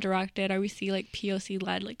female directed or we see like POC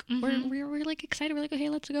led, like we're like excited. We're like, okay,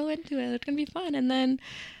 let's go into it. It's gonna be fun. And then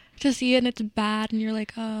to see it and it's bad, and you're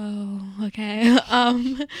like, oh, okay.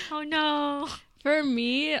 Oh no. For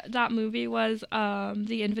me, that movie was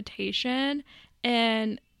The Invitation,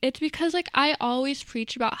 and it's because, like, I always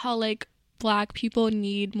preach about how, like, Black people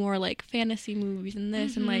need more, like, fantasy movies and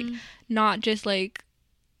this and, like, not just, like,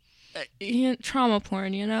 trauma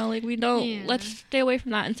porn, you know? Like, we don't... Let's stay away from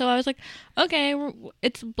that. And so I was like, okay,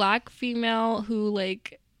 it's Black female who,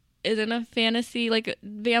 like, is in a fantasy, like,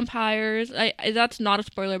 vampires. That's not a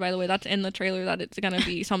spoiler, by the way. That's in the trailer that it's gonna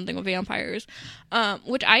be something with vampires.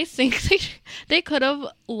 Which I think they could have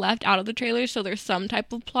left out of the trailer, so there's some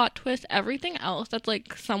type of plot twist. Everything else that's,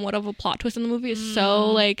 like, somewhat of a plot twist in the movie is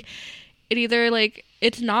so, like, it either, like,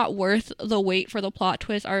 it's not worth the wait for the plot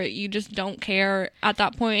twist, or you just don't care at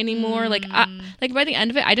that point anymore. Like, by the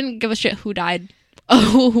end of it, I didn't give a shit who died,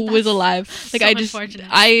 who was alive.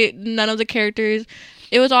 Like, none of the characters...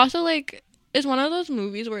 It was also, like, it's one of those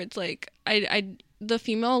movies where it's, like, the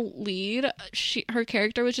female lead, her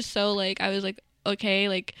character was just so, like, I was, like, okay,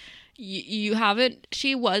 like, you haven't,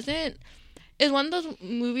 she wasn't, it's one of those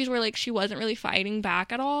movies where, like, she wasn't really fighting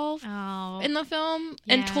back at all in the film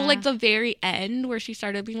until, like, the very end where she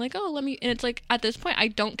started being like, oh, and it's, like, at this point, I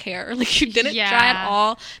don't care. Like, you didn't try at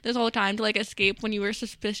all this whole time to, like, escape when you were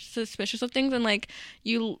suspicious of things, and, like,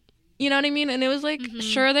 you know what I mean? And it was like,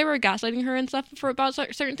 sure, they were gaslighting her and stuff for about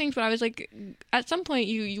certain things, but I was like, at some point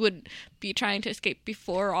you would be trying to escape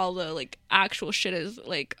before all the, like, actual shit is,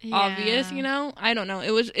 like, obvious, you know? I don't know.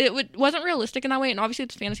 It wasn't realistic in that way, and obviously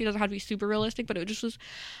it's fantasy, it doesn't have to be super realistic, but it just was,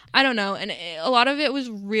 I don't know, and a lot of it was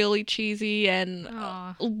really cheesy, and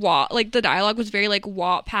like, the dialogue was very, like,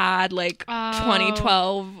 Wattpad, like,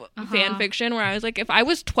 2012 fan fiction, where I was like, if I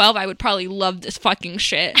was 12, I would probably love this fucking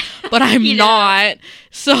shit, but I'm not,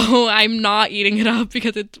 so I'm not eating it up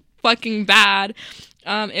because it's fucking bad.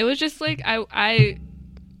 It was just, like,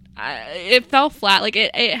 it fell flat. Like,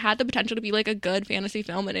 it had the potential to be, like, a good fantasy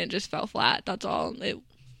film, and it just fell flat. That's all. That's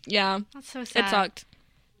so sad. It sucked.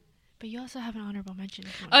 But you also have an honorable mention.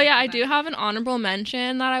 Oh, yeah, I do have an honorable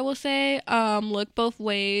mention that I will say. Look Both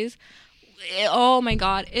Ways. Oh, my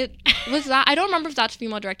God. It was that. I don't remember if that's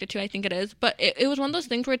female directed, too. I think it is. But it was one of those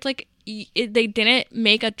things where it's, like, they didn't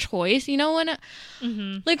make a choice, you know?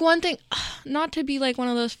 When, like, one thing, not to be, like, one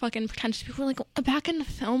of those fucking pretentious people, like, back in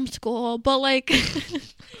film school, but, like...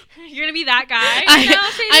 You're gonna be that guy?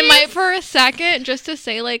 I might for a second, just to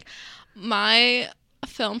say, like, my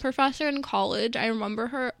film professor in college, I remember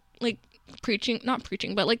her, like, not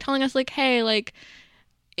preaching, but, like, telling us, like, hey, like...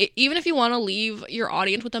 even if you want to leave your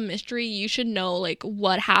audience with a mystery, you should know, like,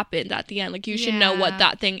 what happened at the end. Like, you should know what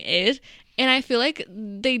that thing is. And I feel like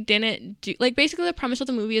they didn't do... Like, basically the premise of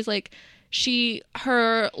the movie is, like,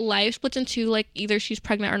 her life splits into, like, either she's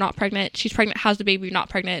pregnant or not pregnant. She's pregnant, has the baby, not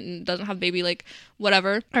pregnant, and doesn't have a baby, like,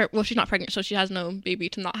 whatever. Or, well, she's not pregnant, so she has no baby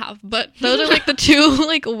to not have. But those are, like, the two,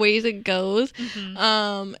 like, ways it goes.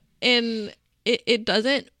 And it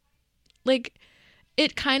doesn't, like...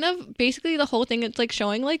 It kind of, basically the whole thing, it's, like,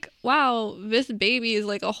 showing, like, wow, this baby is,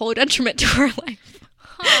 like, a whole detriment to her life.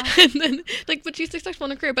 And then, like, but she's successful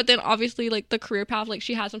in her career, but then obviously, like, the career path, like,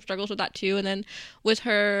 she has some struggles with that too. And then with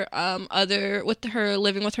her with her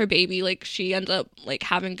living with her baby, like, she ends up, like,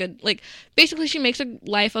 having good, like, basically she makes a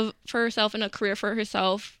life for herself and a career for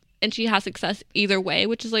herself, and she has success either way,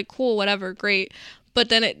 which is, like, cool, whatever, great. But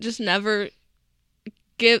then it just never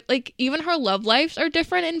like, even her love lives are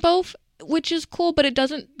different in both, which is cool, but it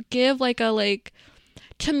doesn't give, like, a, like,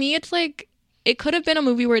 to me, it's, like, it could have been a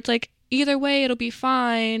movie where it's, like, either way, it'll be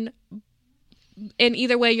fine, and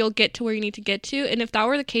either way, you'll get to where you need to get to, and if that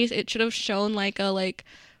were the case, it should have shown, like, a, like,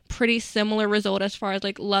 pretty similar result as far as,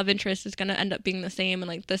 like, love interest is gonna end up being the same, and,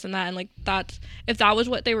 like, this and that, and, like, that's, if that was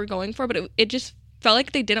what they were going for, but it just felt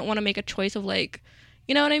like they didn't want to make a choice of, like,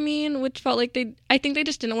 you know what I mean? Which felt like I think they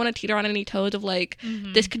just didn't want to teeter on any toes of, like,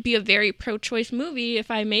 this could be a very pro-choice movie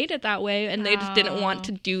if I made it that way. And they just didn't want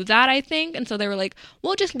to do that, I think. And so they were like,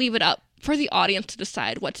 we'll just leave it up for the audience to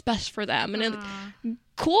decide what's best for them. And it,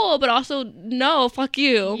 cool, but also, no, fuck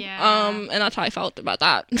you. Yeah. And that's how I felt about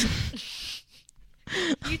that.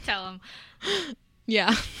 You tell them.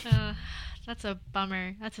 Yeah. That's a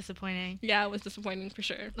bummer. That's disappointing. Yeah, it was disappointing for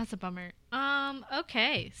sure. That's a bummer.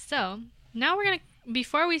 Okay, so now we're gonna,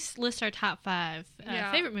 before we list our top 5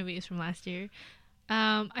 favorite movies from last year,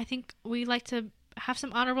 I think we like to have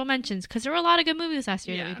some honorable mentions because there were a lot of good movies last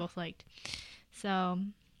year that we both liked. So,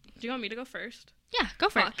 do you want me to go first? Yeah, go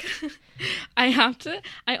for it.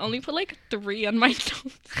 I only put like 3 on my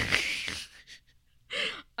notes.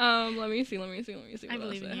 Let me see. I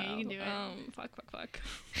believe in you. You can do it. Fuck.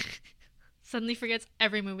 Suddenly forgets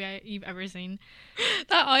every movie you've ever seen.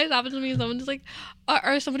 That always happens to me. Someone just like,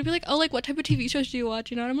 or somebody be like, oh, like what type of TV shows do you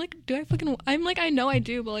watch? You know, and I'm like, I'm like, I know I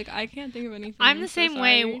do, but like I can't think of anything. I'm the same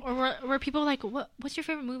way. Or where people are like, what's your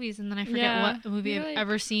favorite movies? And then I forget what movie I've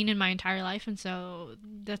ever seen in my entire life, and so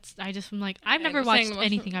I'm like, I've never watched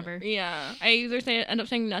anything ever. Yeah, I either end up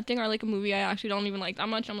saying nothing or like a movie I actually don't even like that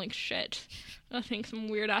much. I'm like, shit. I think some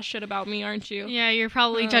weird ass shit about me, aren't you? Yeah, you're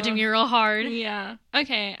probably judging me real hard. Yeah.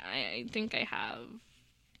 Okay, I think I have.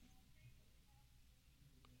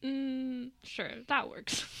 Sure, that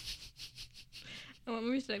works. What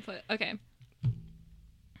movies did I put? Okay.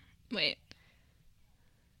 Wait.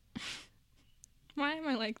 Why am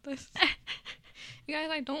I like this? You guys,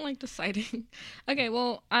 I don't like deciding. Okay,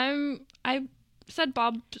 well, I said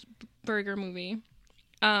Bob's Burger movie.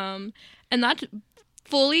 And that's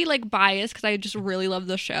fully like biased because I just really love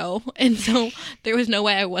the show, and so there was no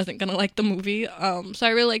way I wasn't gonna like the movie. So I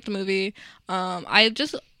really like the movie. I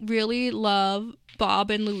just really love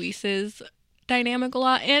Bob and Luis's dynamic a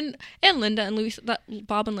lot, and Linda and Luis.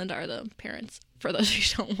 Bob and Linda are the parents. For those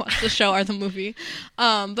who don't watch the show, are the movie.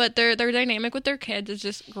 But their dynamic with their kids is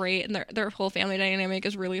just great, and their whole family dynamic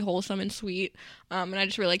is really wholesome and sweet. And I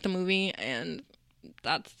just really like the movie, and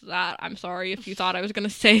that's that. I'm sorry if you thought I was gonna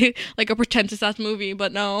say like a pretentious ass movie,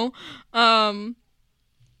 but no. And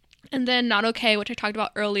then Not Okay, which I talked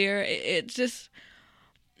about earlier. It just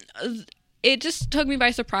took me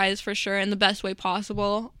by surprise for sure in the best way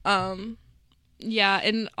possible. Yeah,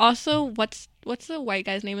 and also what's the white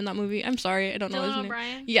guy's name in that movie? I'm sorry, I don't know his name.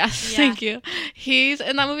 O'Brien? Yes, yeah. Thank you. He's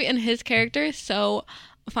in that movie, and his character is so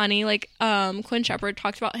funny. Like Quinn Shepard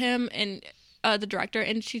talks about him and the director,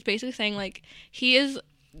 and she's basically saying like he is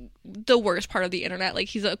the worst part of the internet. Like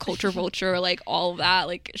he's a culture vulture, like all of that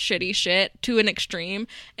like shitty shit to an extreme,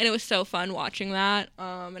 and it was so fun watching that.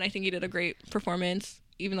 And I think he did a great performance,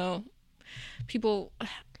 even though people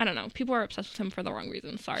are obsessed with him for the wrong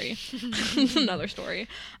reasons. Sorry. It's another story.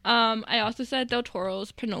 I also said Del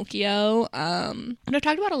Toro's Pinocchio, and I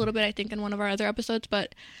talked about it a little bit I think in one of our other episodes,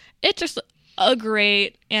 but it's just a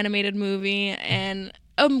great animated movie and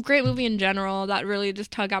a great movie in general that really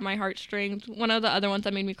just tug at my heartstrings. One of the other ones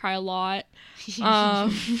that made me cry a lot.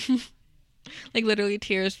 Like literally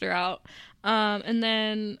tears throughout. And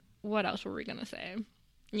then what else were we gonna say?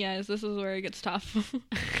 Yes, this is where it gets tough.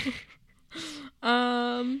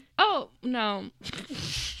 Oh no.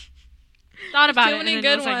 Thought about Too it. many and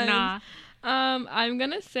good was ones. Like, nah. I'm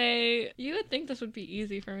gonna say you would think this would be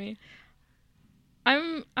easy for me.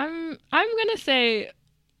 I'm gonna say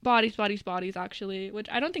Bodies actually, which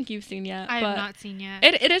I don't think you've seen yet. I have not seen yet.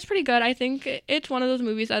 It is pretty good. I think it's one of those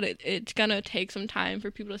movies that it's gonna take some time for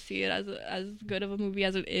people to see it as good of a movie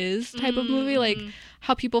as it is type of movie. Like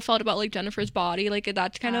how people felt about like Jennifer's Body, like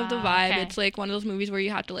that's kind of the vibe. Okay. It's like one of those movies where you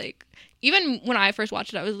have to like, even when I first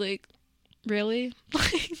watched it, I was like, really?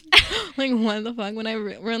 Like what the fuck? When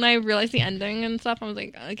I realized the ending and stuff, I was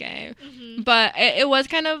like, okay. But it was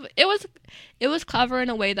clever in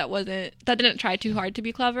a way that didn't try too hard to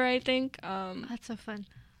be clever, I think. That's so fun.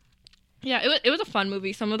 Yeah, it was a fun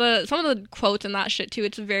movie. Some of the quotes and that shit too,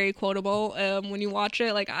 it's very quotable. When you watch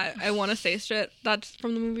it, like I want to say shit that's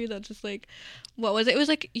from the movie that's just like, what was it? It was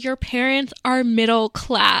like, your parents are middle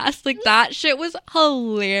class. Like that shit was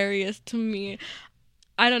hilarious to me.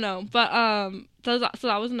 I don't know, but so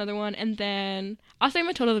that was another one, and then I'll say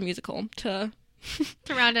Matilda the musical to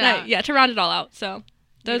round it out. Yeah, to round it all out. So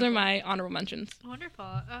those are my honorable mentions. Wonderful.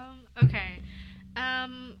 Okay.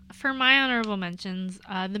 For my honorable mentions,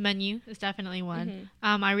 The Menu is definitely one.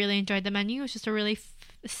 I really enjoyed The Menu. It was just a really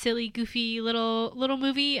silly, goofy little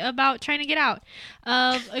movie about trying to get out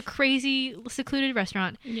of a crazy, secluded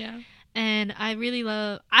restaurant. Yeah. And I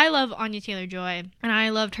love Anya Taylor-Joy, and I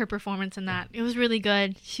loved her performance in that. It was really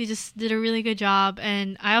good. She just did a really good job.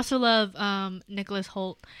 And I also love Nicholas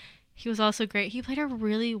Hoult. He was also great. He played a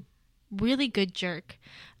really, really good jerk.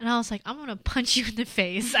 And I was like, I'm going to punch you in the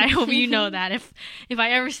face. I hope you know that if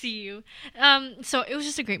I ever see you. So it was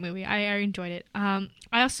just a great movie. I enjoyed it. I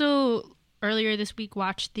also, earlier this week,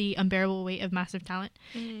 watched The Unbearable Weight of Massive Talent.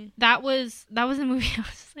 That was a movie I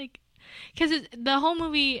was like, because the whole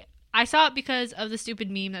movie, I saw it because of the stupid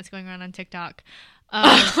meme that's going around on TikTok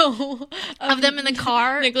of them in the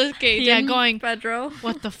car. Nicolas Cage. Yeah, and going, Pedro.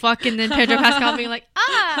 What the fuck? And then Pedro Pascal being like,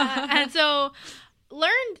 ah. And so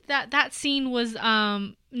learned that scene was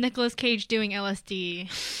Nicolas Cage doing LSD.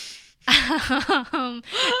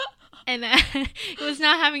 And it was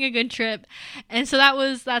not having a good trip. And so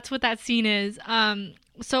that's what that scene is.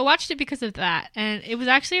 So I watched it because of that. And it was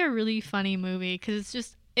actually a really funny movie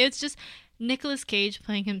because it's just Nicolas Cage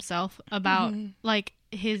playing himself about like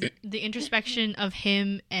the introspection of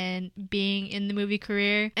him and being in the movie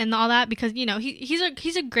career and all that, because you know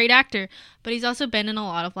he's a great actor, but he's also been in a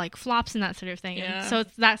lot of like flops and that sort of thing. Yeah. And so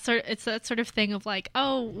it's that sort of thing of like,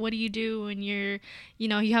 oh, what do you do when you're, you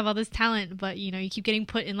know, you have all this talent, but you know you keep getting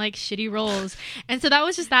put in like shitty roles. And so that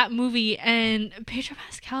was just that movie, and Pedro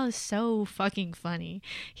Pascal is so fucking funny.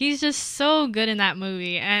 He's just so good in that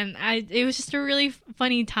movie, and it was just a really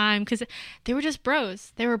funny time because they were just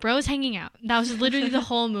bros. They were bros hanging out. That was literally the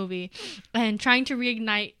whole movie, and trying to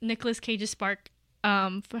reignite Nicolas Cage's spark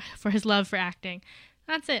for his love for acting.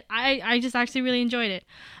 That's it. I just actually really enjoyed it.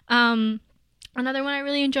 Another one I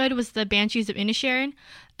really enjoyed was The Banshees of Inisherin.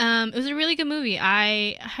 It was a really good movie.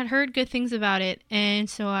 I had heard good things about it, and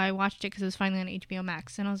so I watched it because it was finally on HBO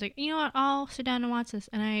Max, and I was like, you know what, I'll sit down and watch this.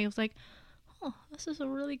 And I was like, oh, this is a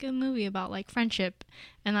really good movie about like friendship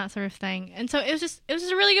and that sort of thing. And so it was just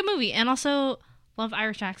a really good movie, and also love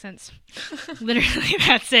Irish accents. Literally,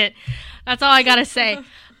 that's it. That's all I gotta say.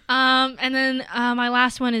 And then my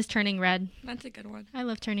last one is Turning Red. That's a good one. I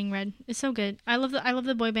love Turning Red. It's so good. I love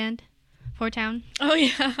the boy band, Four Town. Oh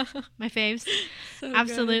yeah, my faves. So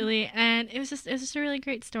absolutely. Good. And it was just a really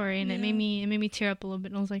great story, and it made me tear up a little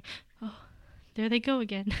bit. And I was like, oh, there they go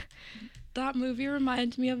again. That movie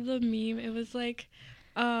reminds me of the meme. It was like,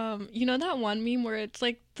 you know that one meme where it's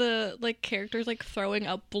like the like characters like throwing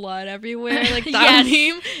up blood everywhere, like that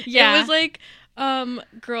meme. Yeah, it was like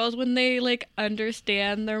girls when they like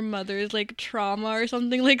understand their mother's like trauma or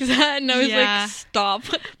something like that, and I was like, stop.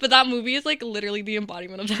 But that movie is like literally the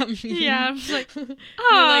embodiment of that meme. Yeah, I was like, you're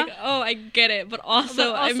like, oh, I get it, but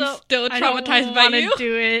also I'm still traumatized by you.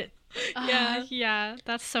 Do it. Yeah, yeah,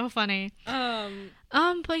 that's so funny.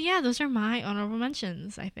 But yeah, those are my honorable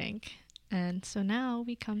mentions, I think. And so now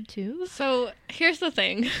we come to... So here's the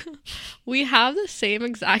thing. We have the same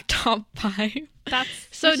exact top 5.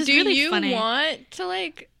 So do really you want to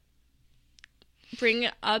like bring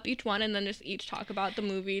up each one and then just each talk about the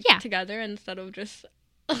movie together instead of just...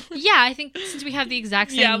 Yeah, I think since we have the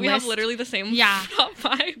exact same we have literally the same top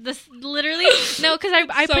 5. This literally... No, because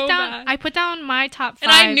I put down my top 5.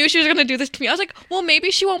 And I knew she was going to do this to me. I was like, well, maybe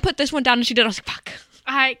she won't put this one down, and she did. I was like, fuck.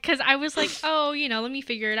 Because I was like, oh, you know, let me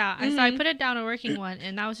figure it out. And so I put it down a working one,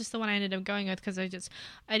 and that was just the one I ended up going with because I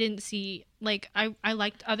didn't see, like, I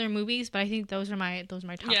liked other movies, but I think those are my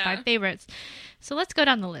top 5 favorites. So let's go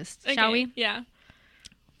down the list, shall we? Yeah.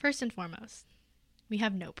 First and foremost, we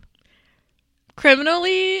have Nope.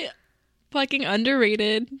 Criminally fucking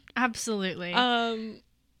underrated. Absolutely. So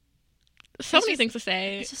many things to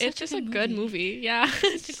say. It's just a good movie. Yeah.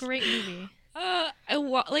 It's a great movie.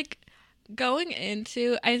 Going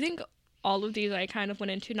into, I think all of these I kind of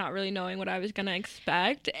went into not really knowing what I was going to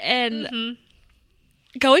expect. And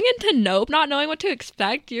going into Nope, not knowing what to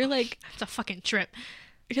expect, you're like... It's a fucking trip.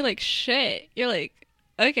 You're like, shit. You're like,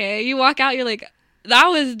 okay. You walk out, you're like, that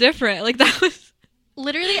was different. Like, that was...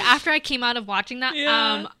 Literally, after I came out of watching that,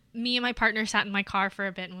 me and my partner sat in my car for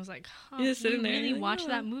a bit and was like, oh, just sitting there, really watched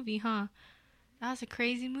that movie, huh? That was a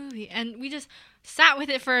crazy movie. And we just sat with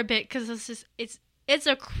it for a bit because it's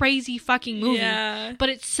a crazy fucking movie, but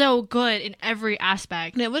it's so good in every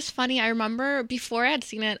aspect. And it was funny. I remember before I had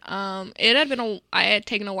seen it, I had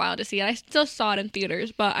taken a while to see it. I still saw it in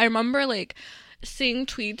theaters, but I remember like seeing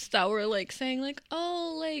tweets that were like saying like,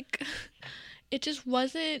 oh, like it just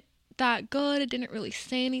wasn't that good. It didn't really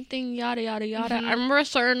say anything, yada yada yada. I remember a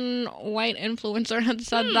certain white influencer had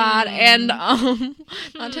said that, and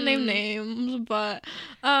not to name names, but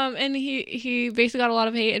and he basically got a lot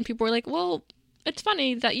of hate, and people were like, well, it's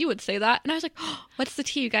funny that you would say that. And I was like, oh, what's the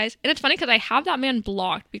tea, you guys? And it's funny because I have that man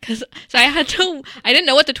blocked because I didn't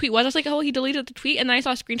know what the tweet was. I was like, oh, he deleted the tweet. And then I saw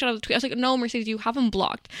a screenshot of the tweet. I was like, no, Mercedes, you have him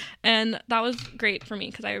blocked. And that was great for me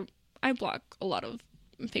because I block a lot of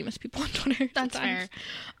famous people on Twitter. That's fair.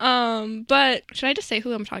 But should I just say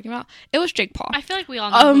who I'm talking about? It was Jake Paul. I feel like we all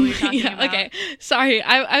know who we're talking about. Okay. Sorry.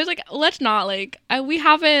 I was like, let's not like, we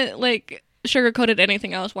haven't like sugarcoated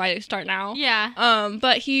anything else. Why start now? Yeah.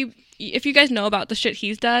 But if you guys know about the shit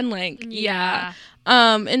he's done, like,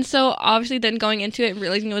 and so obviously then going into it,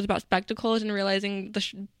 realizing it was about spectacles and realizing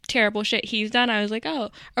the terrible shit he's done, I was like,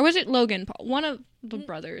 oh, or was it Logan Paul? One of the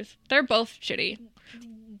brothers. They're both shitty.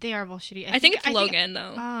 They are both shitty. I think it's Logan,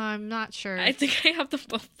 though. I'm not sure. I think I have them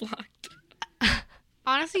both blocked.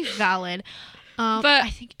 Honestly, valid. But I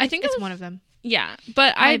think it's one of them. Yeah,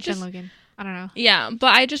 but I just... done Logan. I don't know. Yeah,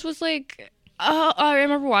 but I just was like... Oh, I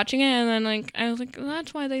remember watching it, and then, like, I was like,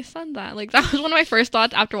 that's why they said that. Like, that was one of my first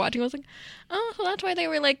thoughts after watching. I was like, oh, so that's why they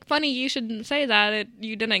were like, funny, you shouldn't say that.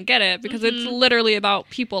 You didn't get it, because it's literally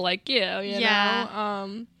about people like you know? I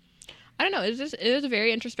don't know. It was a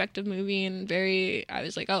very introspective movie, and I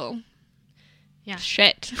was like, oh. Yeah.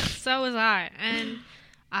 Shit. So was I. And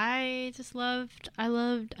I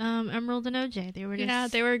loved Emerald and OJ. They were just... Yeah,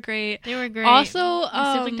 they were great. They were great. Also,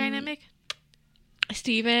 sibling dynamic?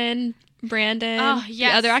 Steven... Brandon. Oh,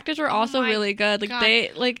 yes. The other actors were also really good. Like,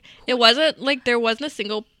 God. It wasn't, like, there wasn't a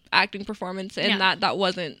single acting performance in that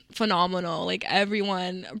wasn't phenomenal. Like,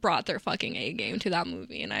 everyone brought their fucking A game to that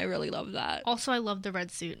movie, and I really loved that. Also, I loved the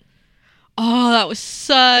red suit. Oh, that was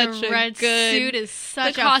such the red suit is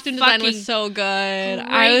such the costume design was so good.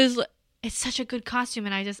 It's such a good costume,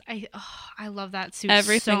 and I love that suit.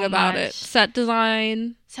 Everything so about much. it. Set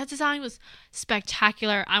design was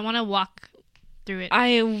spectacular. I want to walk through it.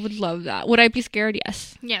 I would love that. Would I be scared?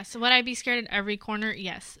 Yes. Yes. Would I be scared at every corner?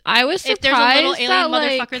 Yes. I was surprised. If there's a little alien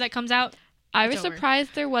motherfucker that comes out, I was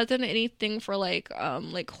surprised there wasn't anything for like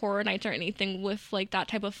horror nights or anything with like that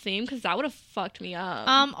type of theme, because that would have fucked me up.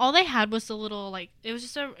 All they had was a little like it was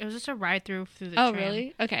just a ride through the tram.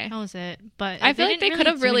 Really? Okay. That was it. But I feel like they could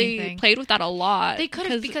have really played with that a lot. They could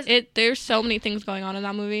have, because there's so many things going on in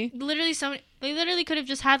that movie. They literally could have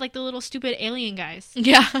just had like the little stupid alien guys.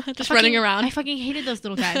 Yeah, running around. I fucking hated those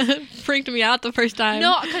little guys. Freaked me out the first time.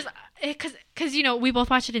 No, because you know we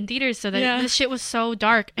both watched it in theaters, so that the shit was so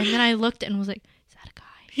dark, and then I looked and was like,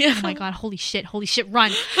 yeah. Oh my God, holy shit,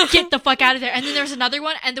 run. Get the fuck out of there. And then there's another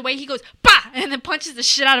one, and the way he goes, bah! And then punches the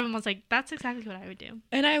shit out of him, I was like, that's exactly what I would do.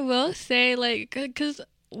 And I will say, like, because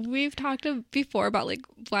we've talked before about, like,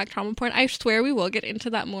 black trauma porn. I swear we will get into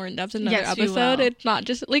that more in depth in another episode. It's not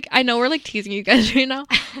just, like, I know we're, like, teasing you guys right now.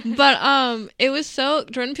 But, it was so,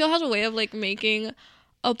 Jordan Peele has a way of, like, making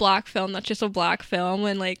a black film that's just a black film,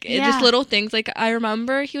 and like it just little things. Like I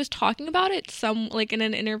remember he was talking about it in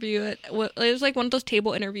an interview. It was like one of those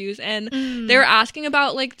table interviews, and they were asking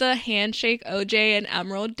about like the handshake OJ and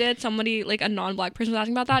Emerald did. Somebody, like a non-black person, was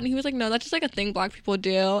asking about that, and he was like, no, that's just like a thing black people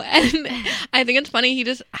do. And I think it's funny, he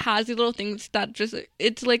just has these little things that just,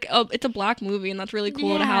 it's like it's a black movie, and that's really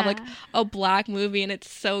cool to have like a black movie, and it's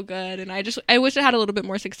so good. And I wish it had a little bit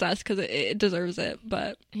more success, because it deserves it.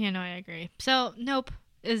 But I agree. So Nope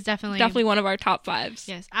is definitely one of our top 5s.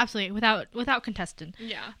 Yes, absolutely, without contestant.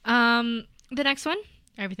 Yeah. The next one,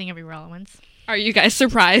 Everything Everywhere All at Once. Are you guys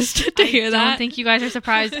surprised to hear that? I don't think you guys are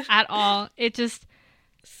surprised at all. It just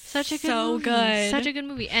such a good movie. Good. Such a good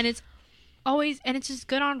movie, and it's just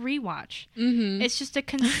good on rewatch. Mm-hmm. It's just a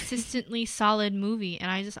consistently solid movie,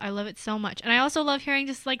 and I love it so much. And I also love hearing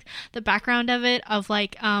just like the background of it. Of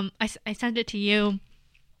like I sent it to you.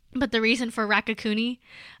 But the reason for Rakakuni,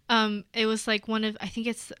 it was like one of, I think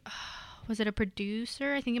it's, was it a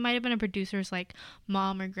producer? I think it might have been a producer's like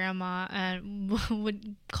mom or grandma, and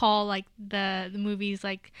would call like the movies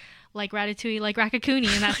like Ratatouille, like Rakakuni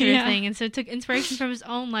and that sort of thing. And so it took inspiration from his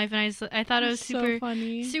own life, and I thought it was super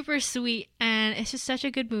funny, super sweet, and it's just such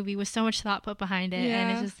a good movie with so much thought put behind it,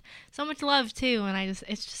 and it's just so much love too. And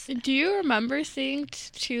it's just. Do you remember seeing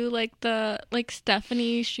too like the like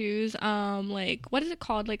Stephanie Shu's like what is it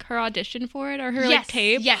called, like her audition for it, or her like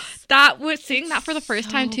tape? Yes, that was seeing that for the first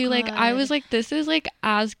time too. Good. Like I was like, this is like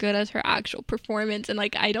as good as her actual performance, and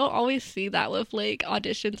like I don't always see that with like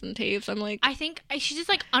auditions and tapes. I'm like, I think she just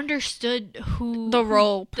like understood the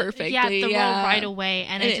role perfectly. The role right away,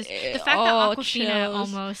 and it just the fact that Awkwafina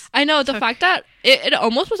almost. I know the fact that it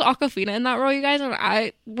almost was Awkwafina in that role, you guys.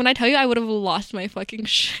 And when I tell you, I would have lost my fucking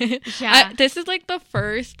shit. Yeah, this is like the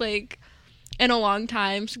first like in a long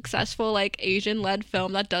time successful like Asian led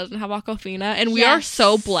film that doesn't have Awkwafina, and we are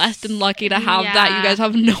so blessed and lucky to have that. You guys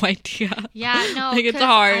have no idea. Yeah, no, like it's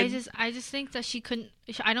hard. I just think that she couldn't.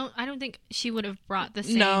 I don't think she would have brought the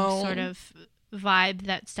same sort of vibe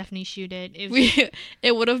that Stephanie Shu did.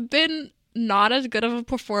 It would have been not as good of a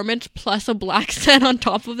performance plus a black set on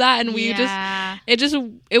top of that, and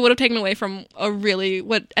it would have taken away from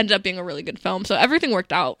what ended up being a really good film. So everything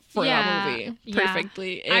worked out for that movie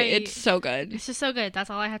perfectly. It's so good. It's just so good. That's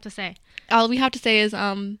all I have to say. All we have to say is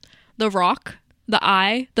the rock, the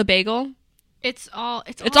eye, the bagel. It's all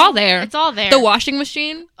there. It's all there. The washing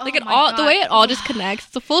machine, like the way it all just connects.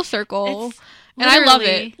 It's a full circle. And I love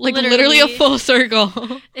it. Like literally a full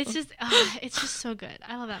circle. It's just so good.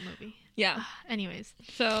 I love that movie. Yeah. Anyways.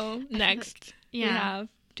 So next we have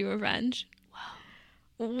Do Revenge.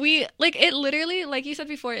 we like it literally, like you said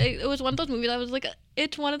before, it was one of those movies that was like,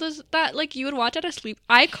 it's one of those that like you would watch at a sleep.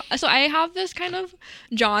 So I have this kind of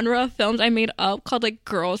genre of films I made up called like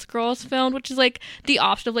girls film, which is like the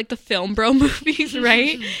opposite of like the film bro movies,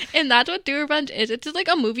 right? And that's what Do Revenge is. It's just like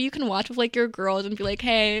a movie you can watch with like your girls and be like,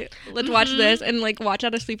 hey, let's watch this, and like watch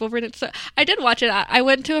at a sleepover. And so I did watch it. I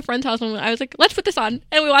went to a friend's house and I was like, let's put this on,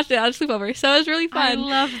 and we watched it at a sleepover. So it was really fun. I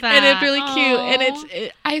love that, and it's really cute,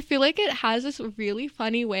 and I feel like it has this really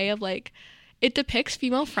funny way of like, it depicts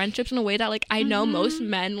female friendships in a way that like I know most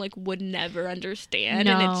men like would never understand.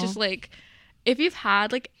 No. And it's just like, if you've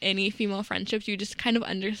had like any female friendships, you just kind of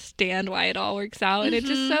understand why it all works out. And it's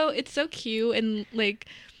just it's so cute, and like,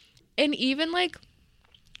 and even like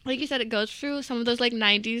you said, it goes through some of those like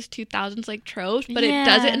 90s 2000s like tropes, but it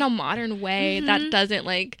does it in a modern way that doesn't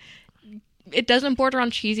like, it doesn't border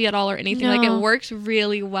on cheesy at all or anything. Like, it works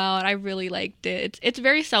really well, and I really liked it. It's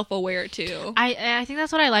very self-aware too. I think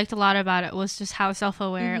that's what I liked a lot about it, was just how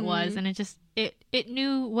self-aware it was, and it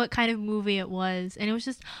knew what kind of movie it was, and it was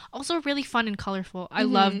just also really fun and colorful. I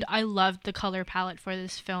loved the color palette for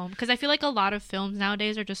this film, because I feel like a lot of films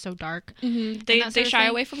nowadays are just so dark. They shy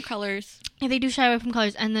away from colors. Yeah, they do shy away from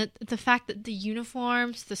colors, and the fact that the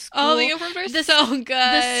uniforms, the school, the uniforms are so good.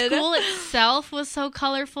 The school itself was so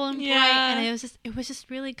colorful and bright, and it was just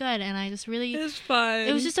really good, and I just really, it was fun.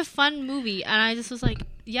 It was just a fun movie, and I just was like,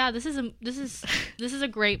 yeah, this is a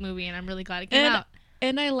great movie, and I'm really glad it came out.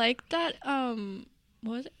 And I like that, what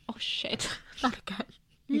was it? Oh, shit. Not again.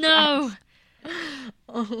 No.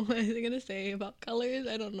 Oh, what was I gonna say about colors?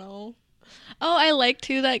 I don't know. Oh, I like,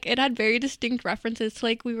 too, like, it had very distinct references to,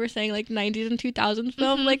 like, we were saying, like, 90s and 2000s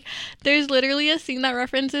film. Like, there's literally a scene that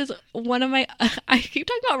references one of my... I keep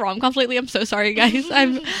talking about rom-coms lately. I'm so sorry, guys. I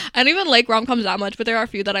don't even like rom-coms that much, but there are a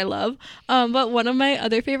few that I love. But one of my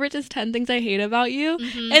other favorites is 10 Things I Hate About You.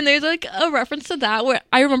 And there's, like, a reference to that where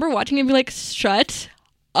I remember watching it and be like, shut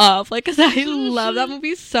up, like, because I love that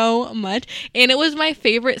movie so much, and it was my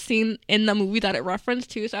favorite scene in the movie that it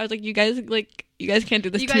referenced to. So I was like, you guys can't do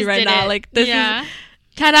this to me right now. Like, this is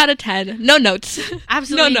 10 out of 10. No notes.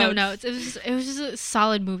 Absolutely no notes. It was just a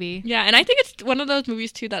solid movie. Yeah, and I think it's one of those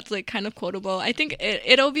movies too that's like kind of quotable. I think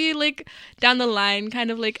it'll be like down the line,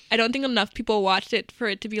 kind of like, I don't think enough people watched it for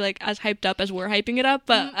it to be like as hyped up as we're hyping it up,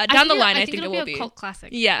 but down the line I think it will be a cult classic.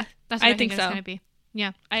 Yeah, that's what I think so. It's gonna be.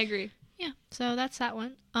 Yeah, I agree. Yeah, so that's that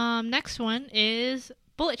one. Next one is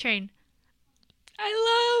Bullet Train.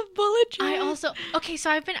 I love Bullet Train.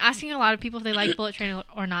 So I've been asking a lot of people if they like Bullet Train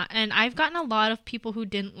or not, and I've gotten a lot of people who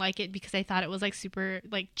didn't like it because they thought it was like super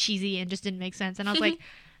like cheesy and just didn't make sense. And I was like,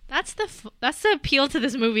 that's the appeal to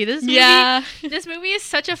this movie. This movie is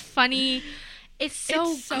such a funny. It's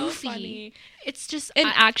so goofy. Funny. It's just an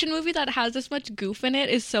action movie that has this much goof in it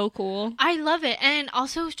is so cool. I love it, and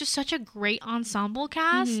also it's just such a great ensemble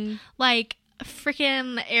cast. Like,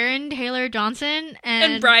 freaking Aaron Taylor Johnson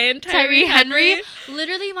and Brian Tyree Henry.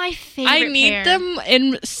 Literally my favorite I need pair. them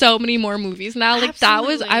in so many more movies now. Like,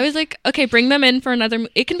 Absolutely. I was like, okay, bring them in for another.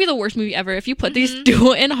 It can be the worst movie ever. If you put these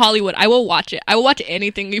two in Hollywood, I will watch it. I will watch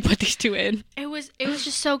anything you put these two in. It was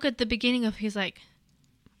just so good. The beginning of, he's like,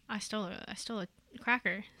 I stole a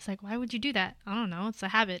cracker. It's like, why would you do that? I don't know, it's a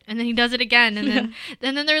habit. And then he does it again, and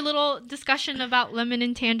then their little discussion about lemon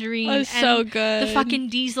and tangerine. Oh, so good. The fucking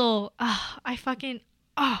diesel.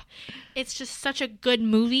 It's just such a good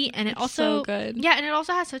movie, and it's also so good. Yeah, and it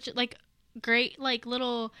also has such like great like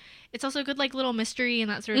little. It's also good like little mystery and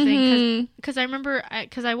that sort of thing. Because I remember,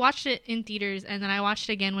 because I watched it in theaters, and then I watched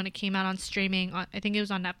it again when it came out on streaming. I think it was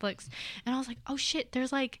on Netflix, and I was like, oh shit,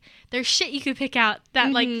 there's shit you could pick out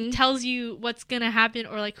that like tells you what's gonna happen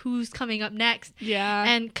or like who's coming up next. Yeah.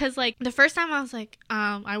 And because like the first time I was like,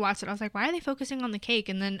 I watched it, I was like, why are they focusing on the cake?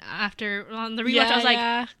 And then after on the rewatch, I was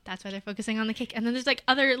like, that's why they're focusing on the cake. And then there's like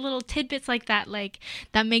other little tidbits like that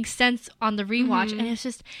makes sense on the rewatch, and it's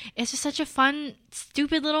just such a fun,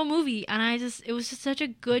 stupid little movie. And it was just such a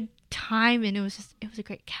good time, and it was a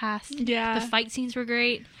great cast. Yeah, the fight scenes were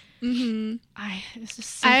great. It's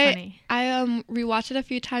just so funny. I rewatched it a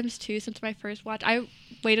few times too since my first watch. I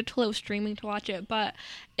waited till it was streaming to watch it, but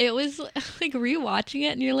it was like rewatching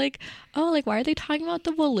it, and you're like, oh, like why are they talking about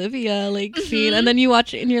the Bolivia like scene? And then you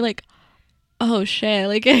watch it, and you're like, oh shit,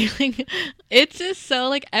 like it's just so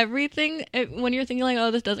like everything. When you're thinking like,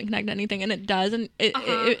 oh, this doesn't connect to anything, and it does, and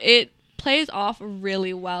it plays off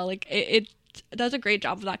really well. Like it does a great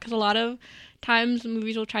job of that, because a lot of times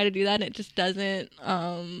movies will try to do that and it just doesn't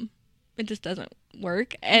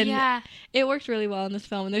work, and it works really well in this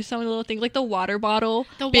film. And there's so many little things like the water bottle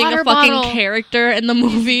being a fucking character in the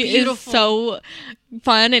movie is so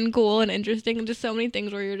fun and cool and interesting, and just so many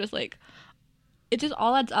things where you're just like, it just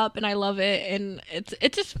all adds up, and I love it, and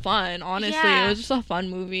it's just fun. Honestly, Yeah. it was just a fun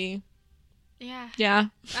movie. Yeah.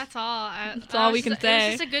 That's all. That's all we can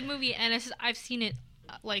say. It's just a good movie, and it's just, I've seen it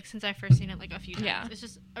like since I first seen it like a few times. Yeah. It's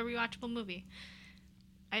just a rewatchable movie.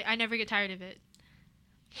 I never get tired of it.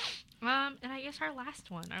 And I guess our last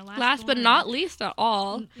one. Last but not least at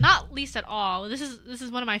all. Not least at all. This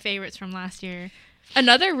is one of my favorites from last year.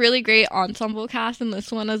 Another really great ensemble cast in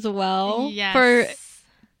this one as well. Yes. For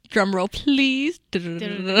drumroll, please.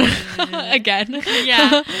 Again.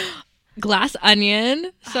 Yeah. Glass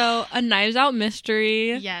Onion. So a Knives Out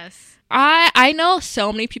mystery. Yes. I know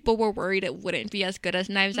so many people were worried it wouldn't be as good as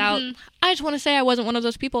Knives Out. I just want to say I wasn't one of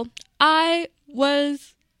those people. I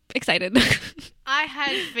was excited. I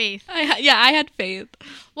had faith. I had faith.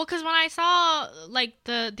 Well, because when I saw like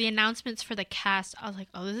the announcements for the cast, I was like,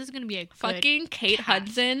 oh, this is gonna be a good fucking Kate cast.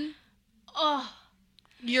 Hudson. Oh,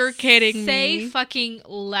 you're kidding me. Say fucking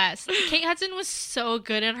less. Kate Hudson was so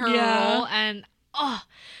good in her role, and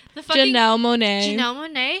the fucking Janelle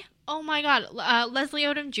Monáe. Oh my god, Leslie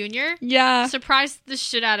Odom Jr. Yeah, surprised the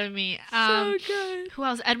shit out of me. So good. Who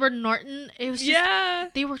else? Edward Norton. It was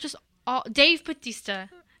just, they were just all Dave Bautista.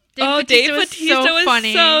 Dave Bautista was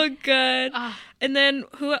funny. So good. And then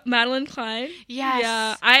Madeline Klein. Yes.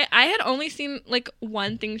 Yeah. I had only seen like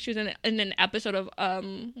one thing she was in an episode of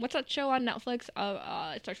what's that show on Netflix?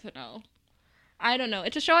 It starts with an O. I don't know.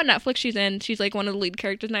 It's a show on Netflix she's in. She's like one of the lead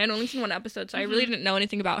characters, and I had only seen one episode, so I really didn't know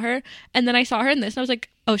anything about her. And then I saw her in this, and I was like,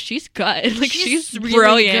 oh, she's good. Like she's really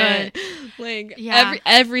brilliant. Good. Like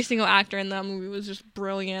every single actor in that movie was just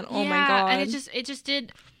brilliant. Oh my god. And it just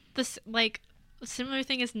did this like similar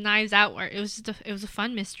thing as Knives Out, where it was a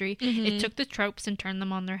fun mystery. It took the tropes and turned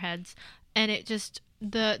them on their heads, and it just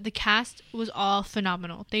the cast was all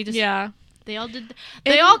phenomenal. They just they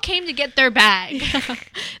all came to get their bag. Yeah.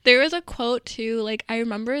 There was a quote too, like I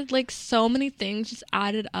remember like so many things just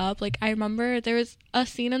added up. Like I remember there was a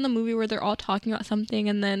scene in the movie where they're all talking about something,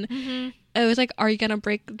 and then it was like, are you gonna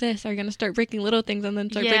break this? Are you gonna start breaking little things and then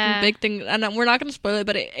start breaking big things? And we're not gonna spoil it,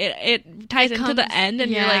 but it ties into the end,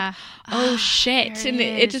 and you're like, oh shit! And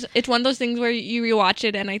it's one of those things where you rewatch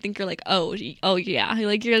it, and I think you're like, oh yeah,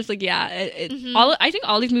 like you're just like I think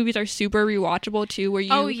all these movies are super rewatchable too, where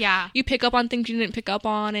you pick up on things you didn't pick up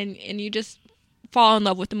on, and you just fall in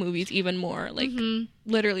love with the movies even more. Like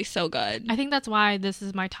literally so good. I think that's why this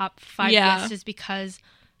is my top 5 list, is because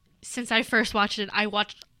since I first watched it, I've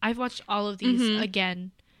watched all of these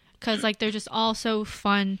again, because like they're just all so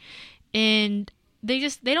fun, and they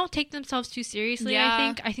don't take themselves too seriously.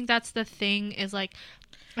 I think that's the thing, is like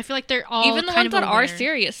I feel like they're all even the ones that are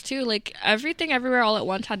serious too. Like Everything Everywhere All at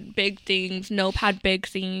Once had big themes. Nope had big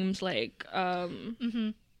themes. Like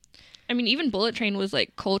I mean, even Bullet Train was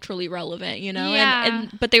like culturally relevant, you know,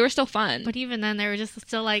 but they were still fun. But even then, there were just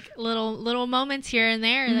still like little moments here and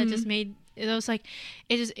there that just made it was like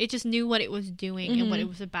it just knew what it was doing and what it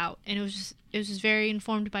was about, and it was just very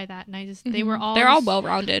informed by that. And they're all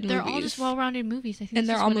well-rounded. They're all just well-rounded movies. I think, and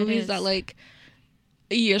they're all movies that like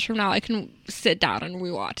years from now I can sit down and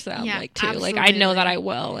rewatch them like too. Absolutely. Like I know that I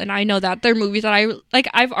will, and I know that they're movies that I like.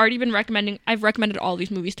 I've recommended all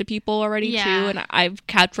these movies to people already too, and I've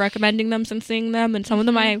kept recommending them since seeing them, and some of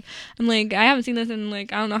them I'm like, I haven't seen this in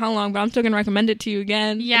like I don't know how long, but I'm still gonna recommend it to you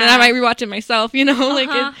again. And then I might rewatch it myself, you know.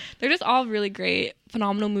 Like they're just all really great,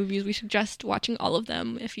 phenomenal movies. We suggest watching all of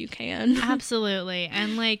them if you can. Absolutely.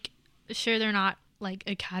 And like sure, they're not like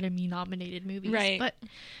Academy nominated movies, right, but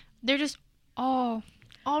they're just all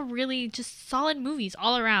really just solid movies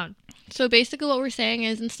all around. So basically what we're saying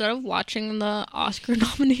is, instead of watching the Oscar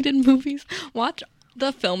nominated movies, watch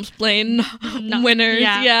the Filmsplain winners.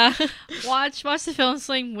 Yeah. Watch the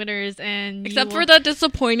Filmsplain winners, and except for the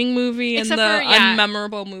disappointing movie and the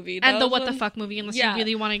unmemorable movie. And the what the fuck movie, unless you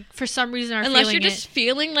really want to, for some reason, unless you're just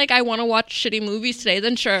feeling like I want to watch shitty movies today,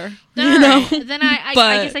 then sure. Then I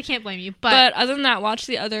guess I can't blame you. But other than that, watch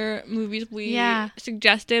the other movies we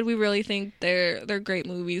suggested. We really think they're great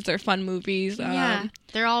movies. They're fun movies.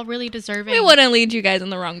 They're all really deserving. We wouldn't lead you guys in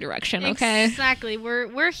the wrong direction, okay? Exactly.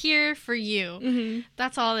 We're here for you.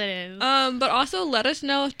 That's all it is. But also let us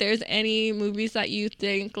know if there's any movies that you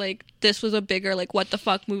think like this was a bigger like what the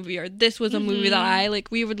fuck movie, or this was a movie that I like.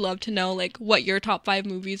 We would love to know like what your top 5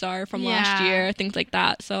 movies are from last year, things like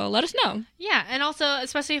that. So let us know. Yeah, and also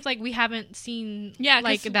especially if like we haven't seen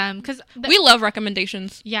like them, because we love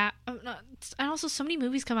recommendations. Yeah, and also so many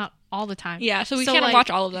movies come out all the time. Yeah, so we can't watch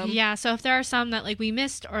all of them. Yeah, so if there are some that like we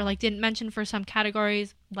missed or like didn't mention for some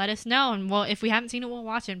categories, let us know, and if we haven't seen it, we'll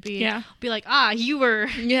watch it and be like, you were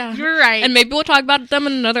right, and maybe we'll talk about them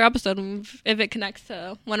in another episode if it connects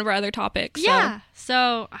to one of our other topics.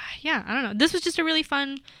 So I don't know, this was just a really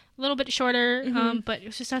fun a little bit shorter, but it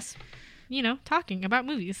was just us, talking about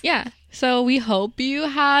movies. Yeah. So we hope you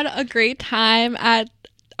had a great time at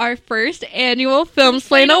our first annual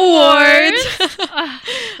Filmsplain Awards.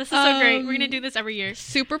 This is so great. We're going to do this every year.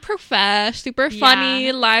 Super super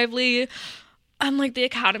funny, lively. Unlike the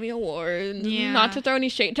Academy Awards. Yeah. Not to throw any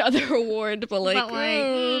shade to other awards, but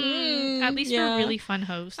at least we're really fun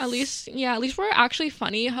hosts. At least we're actually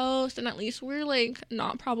funny hosts, and at least we're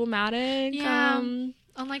not problematic. Yeah.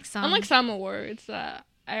 Unlike some awards that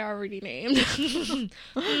I already named. Oopsies.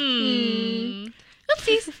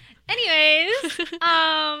 Anyways,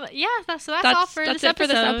 that's all for this episode. That's it for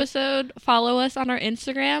this episode. Follow us on our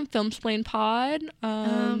Instagram, Filmsplain Pod.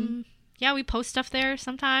 Yeah, we post stuff there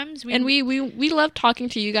sometimes. And we love talking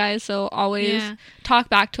to you guys, so always talk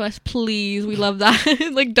back to us, please. We love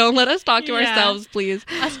that. Don't let us talk to ourselves, please.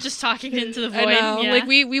 Us just talking into the void. I know. Yeah.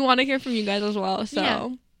 We want to hear from you guys as well.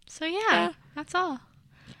 So that's all.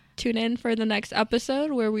 Tune in for the next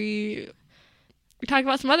episode where we talk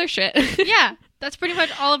about some other shit. Yeah. That's pretty much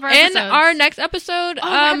all of our episodes. And our next episode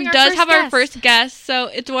does have our first guest. So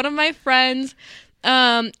it's one of my friends.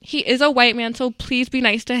 He is a white man, so please be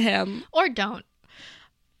nice to him. Or don't.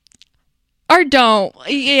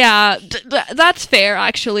 Yeah, that's fair,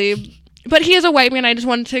 actually. But he is a white man. I just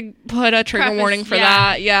wanted to put a trigger warning for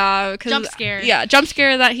that. Yeah. Jump scare. Yeah, jump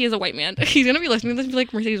scare that he is a white man. He's going to be listening to this and be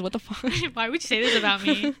like, Mercedes, what the fuck? Why would you say this about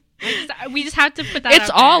me? We just had to put that out there.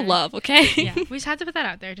 It's all love, okay? Yeah, we just had to put that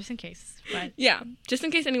out there just in case. But yeah, just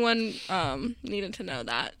in case anyone needed to know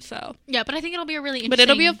that. So yeah, but I think it'll be a really interesting... But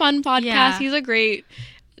it'll be a fun podcast. Yeah. He's a great...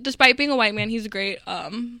 Despite being a white man, he's a great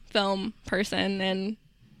film person and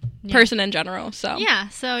person in general. So yeah,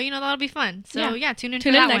 so that'll be fun. So tune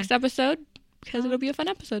in next episode because it'll be a fun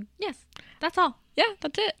episode. Yes, that's all. Yeah,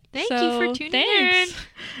 that's it. Thank you for tuning in.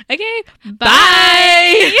 Okay,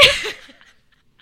 bye.